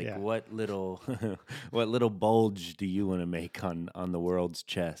press. Like Yeah. what little what little bulge do you want to make on the world's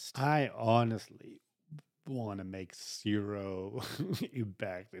chest? I honestly want to make zero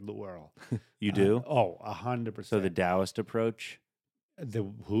impact in the world. You do? Oh, 100%. So the Taoist approach? The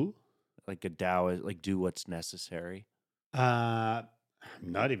who? like a Taoist, like do what's necessary? Uh,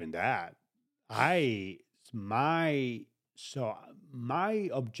 Not even that. I my so my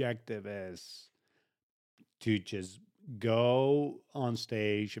objective is to just go on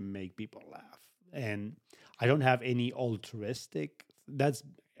stage and make people laugh. And I don't have any altruistic.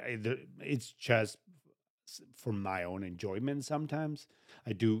 It's just for my own enjoyment. Sometimes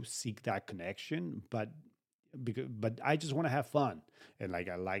I do seek that connection, but I just want to have fun, and like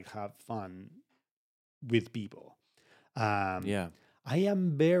I like have fun with people. Um, Yeah. I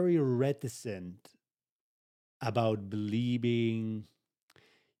am very reticent about believing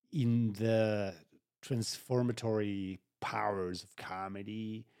in the transformatory powers of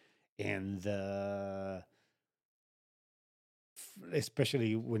comedy and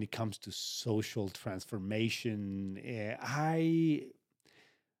especially when it comes to social transformation. I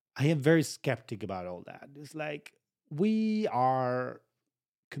am very skeptic about all that. It's like we are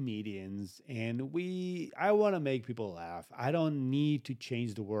comedians and I want to make people laugh. I don't need to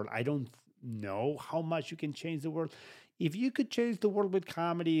change the world. I don't know how much you can change the world. If you could change the world with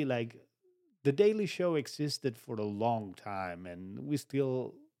comedy, like the Daily Show existed for a long time and we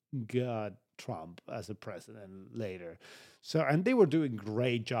still got Trump as a president later. So and they were doing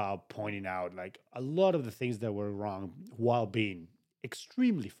great job pointing out like a lot of the things that were wrong while being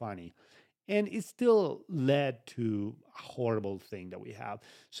extremely funny, and it still led to a horrible thing that we have.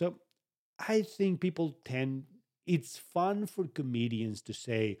 So I think people tend it's fun for comedians to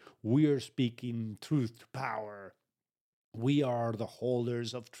say we are speaking truth to power, we are the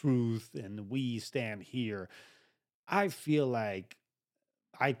holders of truth and we stand here. I feel like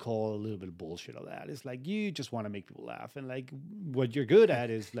I call a little bit of bullshit of that. It's like you just want to make people laugh, and like what you're good at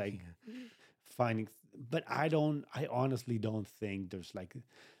is like finding. But I honestly don't think there's like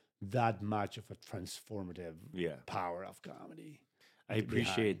that much of a transformative Yeah. power of comedy I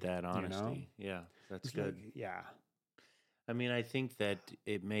appreciate behind, that you know? honesty. Yeah, that's It's like, good. yeah, I mean, I think that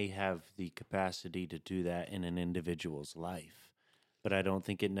it may have the capacity to do that in an individual's life, but I don't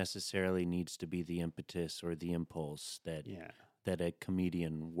think it necessarily needs to be the impetus or the impulse yeah, that a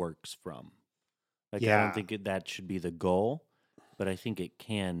comedian works from. Like, I don't yeah. think that should be the goal, but I think it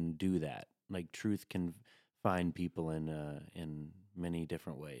can do that. Like, truth can find people in many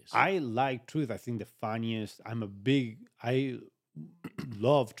different ways. I like truth. I think the funniest. I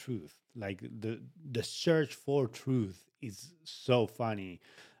love truth. Like the search for truth is so funny.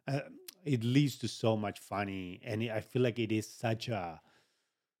 Uh, it leads to so much funny, and I feel like it is such a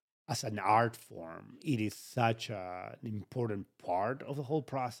as an art form. It is such an important part of the whole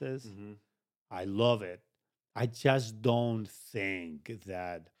process. Mm-hmm. I love it. I just don't think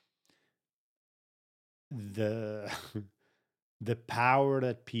that the the power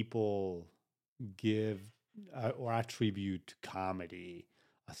that people give or attribute to comedy,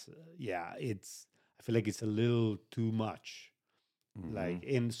 yeah, it's. I feel like it's a little too much. Mm-hmm. Like,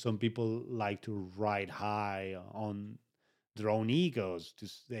 and some people like to ride high on their own egos to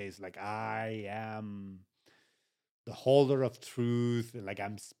say it's like I am the holder of truth and like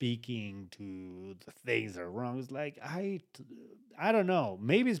I'm speaking to the things that are wrong. It's like I don't know.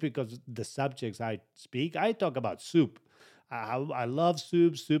 Maybe it's because the subjects I speak. I talk about soup. I love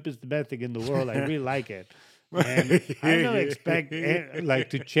soup. Soup is the best thing in the world. I really like it, and I don't expect like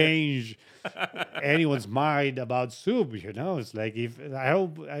to change anyone's mind about soup. You know, it's like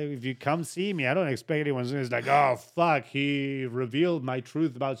if you come see me, I don't expect anyone's it's like, oh fuck, he revealed my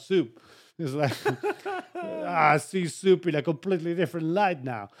truth about soup. It's like I see soup in a completely different light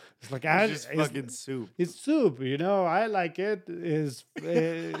now. It's like It's just fucking soup. it's soup, you know. I like it. Is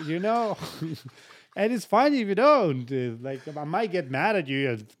you know, and it's fine if you don't. Like I might get mad at you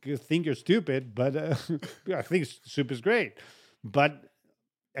and think you're stupid, but I think soup is great. But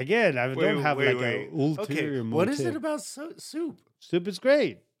again, I don't have like a ulterior Okay, motive. what is it about soup? Soup is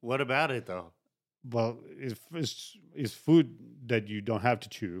great. What about it though? Well, it's food that you don't have to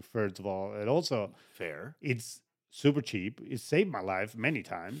chew, first of all. And also, Fair. it's super cheap. It saved my life many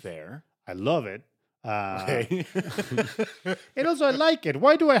times. Fair. I love it. Okay. And also, I like it.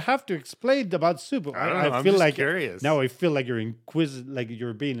 Why do I have to explain about soup? I don't know. I'm feel just like curious. now I feel like like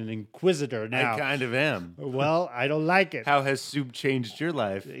you're being an inquisitor now. I kind of am. Well, I don't like it. How has soup changed your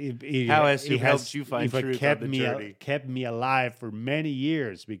life? How has soup helped you find truth kept on the me journey? kept me alive for many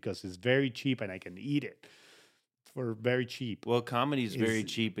years because it's very cheap and I can eat it for very cheap. Well, comedy is very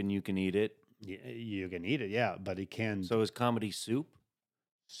Is- cheap and you can eat it. You can eat it, yeah, but it can So is comedy soup?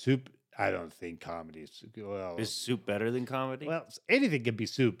 soup. I don't think comedy is well. Is soup better than comedy? Well, anything can be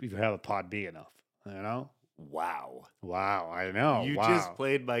soup if you have a pot big enough. You know. Wow. Wow, I know. You wow. just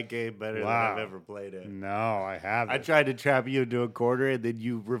played my game better than I've Wow. ever played it. No, I haven't. I tried to trap you into a corner, and then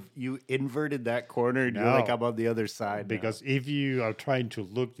you inverted that corner, and you're like, No. I'm on the other side now. Because if you are trying to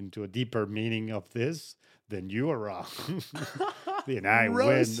look into a deeper meaning of this, then you are wrong. And I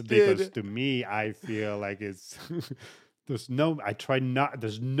win because Roasted. to me, I feel like it's there's no. I try not.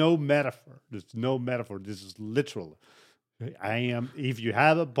 There's no metaphor. There's no metaphor. This is literal. I am. If you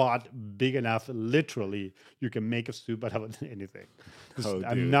have a pot big enough, literally, you can make a soup out of anything. Oh,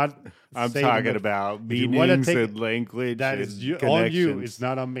 I'm dude. not. I'm saying talking that- about if you wanna meanings take and language. That and is on you. connections. It's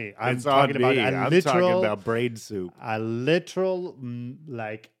not on me. I'm It's talking on about me. a I'm literal, talking about brain soup. a literal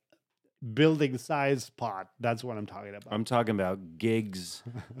like building size pot. That's what I'm talking about. I'm talking about gigs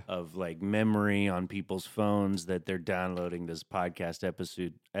of like memory on people's phones that they're downloading this podcast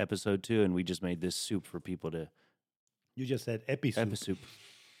episode to, and we just made this soup for people to You just said episoup. episoup.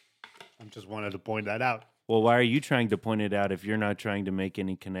 I just wanted to point that out. Well, why are you trying to point it out if you're not trying to make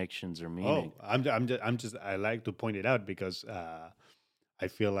any connections or meaning? Oh, I'm just I like to point it out because I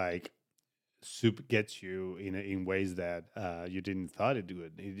feel like soup gets you in ways that you didn't thought it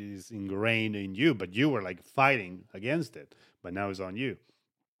would. It is ingrained in you, but you were like fighting against it. But now it's on you.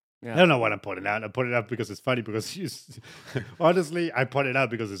 Yeah. I don't know what I'm putting out. I put it out because it's funny. Because honestly, I put it out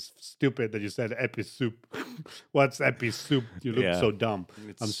because it's stupid that you said epi soup. What's epi soup? You look Yeah. so dumb.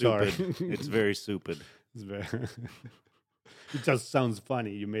 It's I'm stupid. sorry. It's very stupid. It's very it just sounds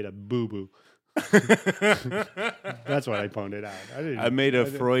funny. You made a boo boo. That's what I pointed out. I made a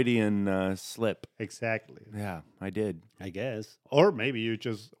didn't- Freudian slip. Exactly. Yeah, I did. I guess. Or maybe you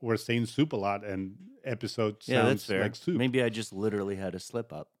just were saying soup a lot and episode Yeah, that's sounds fair. like soup. Maybe I just literally had a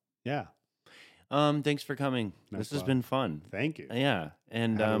slip up. Yeah. Thanks for coming. No this has problem. been fun. Thank you. Yeah,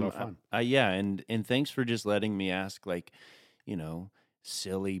 and Had a lot of fun. yeah, and thanks for just letting me ask like,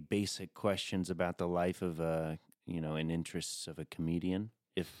 silly basic questions about the life of and interests of a comedian.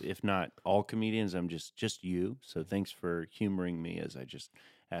 If not all comedians, I'm just you. So thanks for humoring me as I just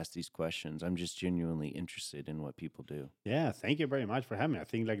ask these questions. I'm just genuinely interested in what people do. Yeah, thank you very much for having me. I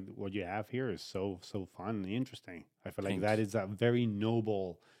think like what you have here is so fun and interesting. I feel like that Thanks. is a very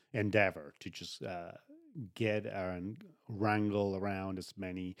noble endeavor to just get and wrangle around as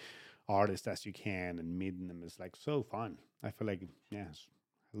many artists as you can and meeting them is like so fun. I feel like yes,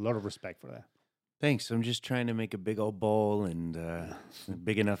 a lot of respect for that. Thanks. I'm just trying to make a big old bowl and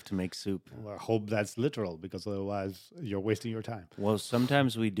big enough to make soup. Well, I hope that's literal because otherwise you're wasting your time. Well,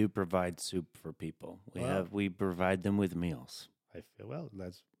 sometimes we do provide soup for people. Wow. We provide them with meals. I feel well.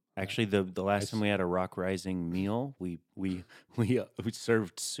 That's Actually, the last Nice. time we had a Rock Rising meal, we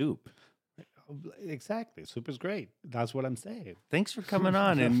served soup. exactly. Soup is great. That's what I'm saying. Thanks for coming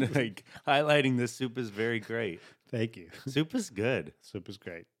on and like highlighting the soup is very great. Thank you. Soup is good. Soup is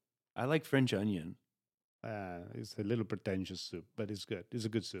great. I like French onion. It's a little pretentious soup, but it's good. It's a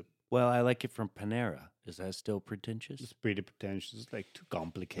good soup. Well, I like it from Panera. Is that still pretentious? It's pretty pretentious. It's like too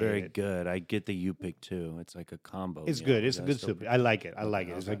complicated. Very good. I get the U-Pick too. It's like a combo. It's meal. good. Is It's a that good still soup. pre- I like it. I like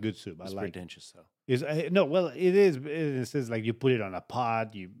Okay, it. It's a okay. good soup. I It's like it. pretentious though. It's, no, well, it is. It says like you put it on a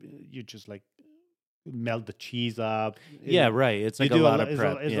pot. You just like melt the cheese up. Yeah, It- right. It's you like a do lot of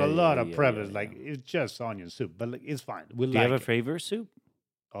prep. It's Yeah, a lot yeah, of yeah, prep. yeah, It's like yeah. it's just onion soup, but like, it's fine. We Do like you have a it. favorite soup?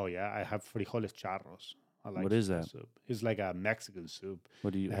 Oh yeah, I have frijoles charros. I like What is that that? soup? It's like a Mexican soup.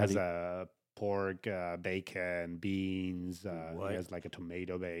 What do you? It how has do you- a pork, bacon, beans. What? It has like a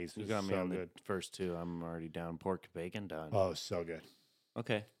tomato base. You It's got me so on good. the first two. I'm already down. Pork bacon done. Oh, so good.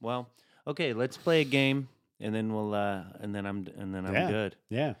 Okay. Well, okay. Let's play a game, and then we'll and then I'm Yeah. good.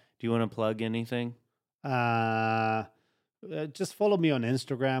 Yeah. Do you want to plug anything? Just follow me on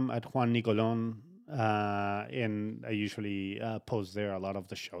Instagram at Juan Nicolon. And I usually post there a lot of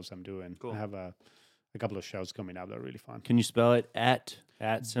the shows I'm doing. Cool. I have a couple of shows coming up that are really fun. Can you spell it at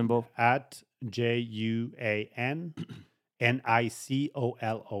symbol? At JUANNICOLON.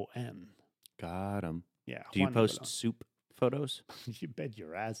 Got 'em. Yeah. Do you Juan post Nicolon. soup photos? You bet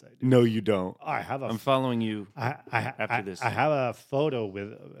your ass I do. No, you don't. I have a I'm following you. after this. I have a photo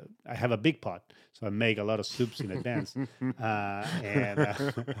with. I have a big pot, so I make a lot of soups in advance.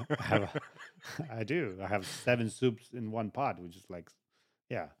 I do. I have 7 soups in one pot, which is like,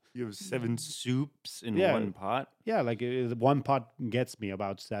 yeah, You have 7 soups in Yeah. one pot. yeah. Like one pot gets me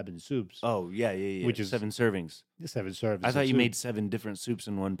about 7 soups. Oh yeah, yeah, yeah. Which is 7 servings. 7 servings. I of thought you soup. made 7 different soups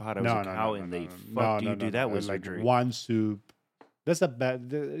in one pot. I was like, how in the fuck do you do that Like wizardry? one soup. That's a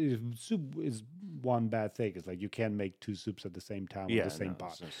bad. Soup is one bad thing. It's like you can't make 2 soups at the same time Yeah, with the same no,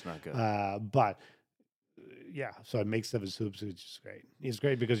 pot. it's not good. But yeah, so I make 7 soups, which is great. It's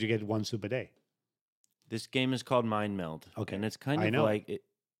great because you get 1 soup a day. This game is called Mind Meld. Okay. And it's kind I of know. like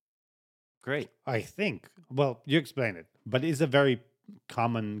Great. I think. Well, you explain it, but it's a very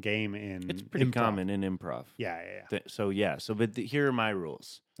common game in. It's pretty improv. common in improv. Yeah. But here are my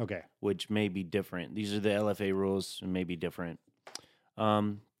rules, Okay. which may be different. These are the LFA rules and may be different.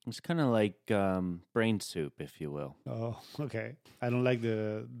 It's kind of like brain soup, if you will. Oh, okay. I don't like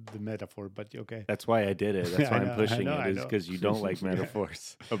the metaphor, but okay. That's why I did it. That's why I I'm know, pushing I it, is know. because you don't like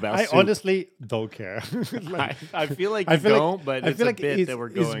metaphors about I soup. honestly don't care. I feel like I you feel like- don't, but I it's feel a like bit that we're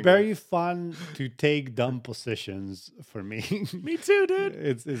going it's very fun to take dumb positions for me. Me too, dude.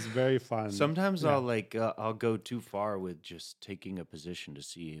 It's very fun. Sometimes Yeah. I'll go too far with just taking a position to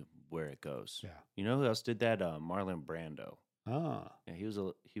see where it goes. Yeah. You know who else did that? Marlon Brando. Ah. Yeah,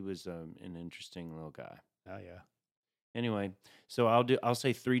 he was an interesting little guy. Oh yeah. Anyway, so I'll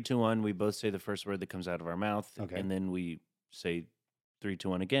say 3, 2, 1. We both say the first word that comes out of our mouth, Okay. and then we say 3, 2,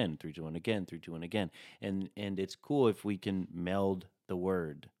 1 again, 3, 2, 1 again, 3, 2, 1 again, and it's cool if we can meld the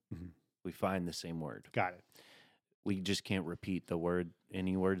word. Mhm. We find the same word. Got it. We just can't repeat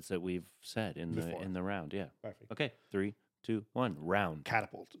any words that we've said Before. in the round. Yeah. Perfect. Okay. 3, 2, 1. Round.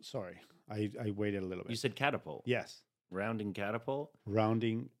 Catapult. Sorry, I waited a little bit. You said catapult. Yes. Round and catapult.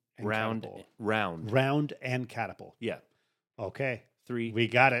 Rounding. And Round. catapult. Round. Round and catapult. Yeah. Okay. 3, We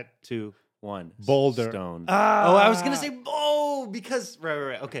got it. 2, 1. Boulder. Stone. Ah. Oh, I was gonna say because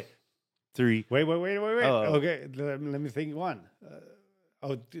right. Okay. 3. Wait. Oh. Okay, let me think one.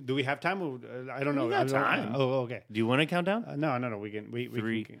 Do we have time? Or, I don't know. We got I don't know. time. Oh, okay. Do you want to count down? No. We can. We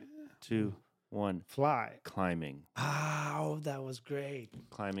 3, can 2, 1. fly. Climbing. Oh, that was great.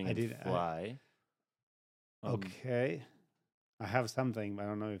 Climbing. I and did- I- fly. Okay. I have something, but I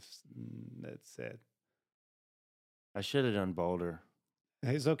don't know if that's it. I should have done boulder.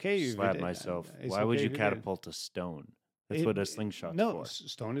 It's okay. if you Slap did. myself. It's Why would okay you if did. catapult a stone? That's what a slingshot's No, for.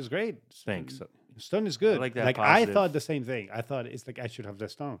 stone is great. Thanks. Stone is good. like that Like I positive- thought the same thing. I thought it's like I should have the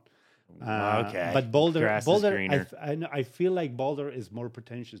stone. Okay. But boulder, Grass is boulder. greener. I feel like boulder is more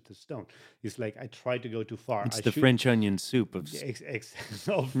pretentious to stone. It's like I try to go too far. It's I the should- French onion soup of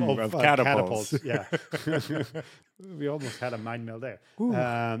of catapults. Yeah, we almost had a mind meld there.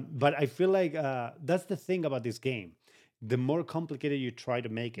 But I feel like that's the thing about this game. The more complicated you try to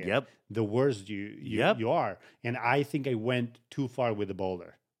make it, Yep. the worse you Yep. you are. And I think I went too far with the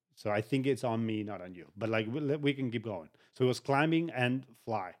boulder. So I think it's on me, not on you. But like we can keep going. So it was climbing and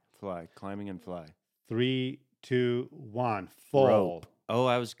fly. fly, climbing and fly. 3, 2, 1. Fall. Rope. Oh,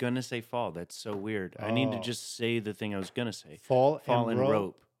 I was gonna say fall. That's so weird. I need to Oh. just say the thing I was gonna say. Fall, Fall and and rope.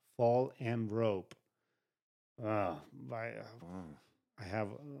 rope. Fall and rope. I Oh, have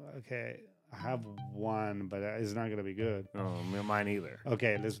okay. I have one, but it's not gonna be good. mine either.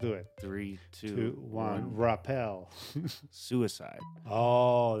 Okay, let's do it. 3, 2, 2, 1. Rappel. Suicide.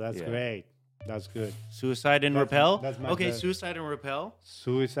 Oh, that's Yeah. great. That's good. Suicide and That's- repel. that's my Okay, best. suicide and repel.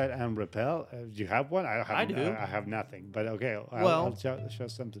 Suicide and repel. Do you have one? I do. I have nothing. But okay, Well- I'll show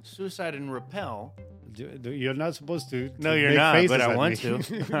something. Suicide and repel. You're not supposed to. No, to you're make not. faces But I at want me.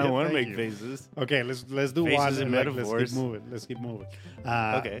 to. I Yeah, want to thank make you. faces. Okay, let's do Faces one and and like, metaphors. Let's keep moving.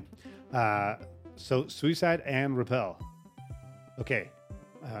 Okay. So suicide and repel. Okay.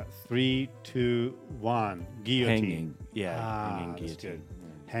 3, 2, 1. Guillotine. Hanging. Yeah. hanging That's guillotine. good.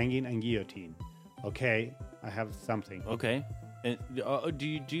 Hanging and guillotine. Okay, I have something. Okay. And do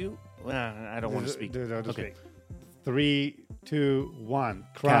you? I don't want to speak. Don't Okay. speak. 3, 2, 1.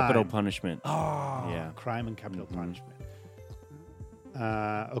 Crime. Capital punishment. Oh, Yeah. crime and capital Mhm. punishment.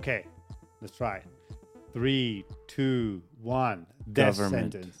 Okay, let's try. 3, 2, 1. Death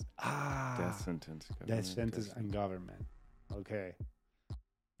Government. sentence. Death sentence. Death government, sentence death and government. Okay,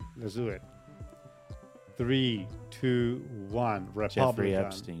 let's do it. 3, 2, 1. Republican. Jeffrey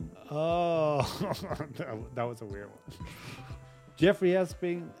Epstein. Oh, that was a weird one. Jeffrey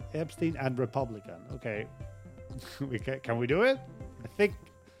Epstein and Republican. Okay, can we do it? I think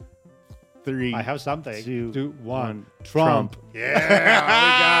 3. I have something. 2, 1. 1. Trump.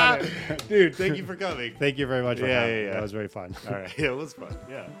 Yeah, we got it. Dude, Thank you for coming. Thank you very much for Yeah, coming. yeah, yeah. That was very fun. All right. Yeah, it was fun.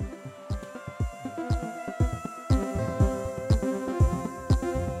 Yeah.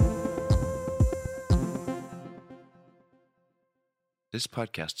 This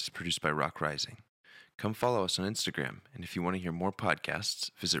podcast is produced by Rock Rising. Come follow us on Instagram, and if you want to hear more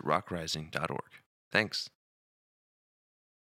podcasts, visit rockrising.org. Thanks.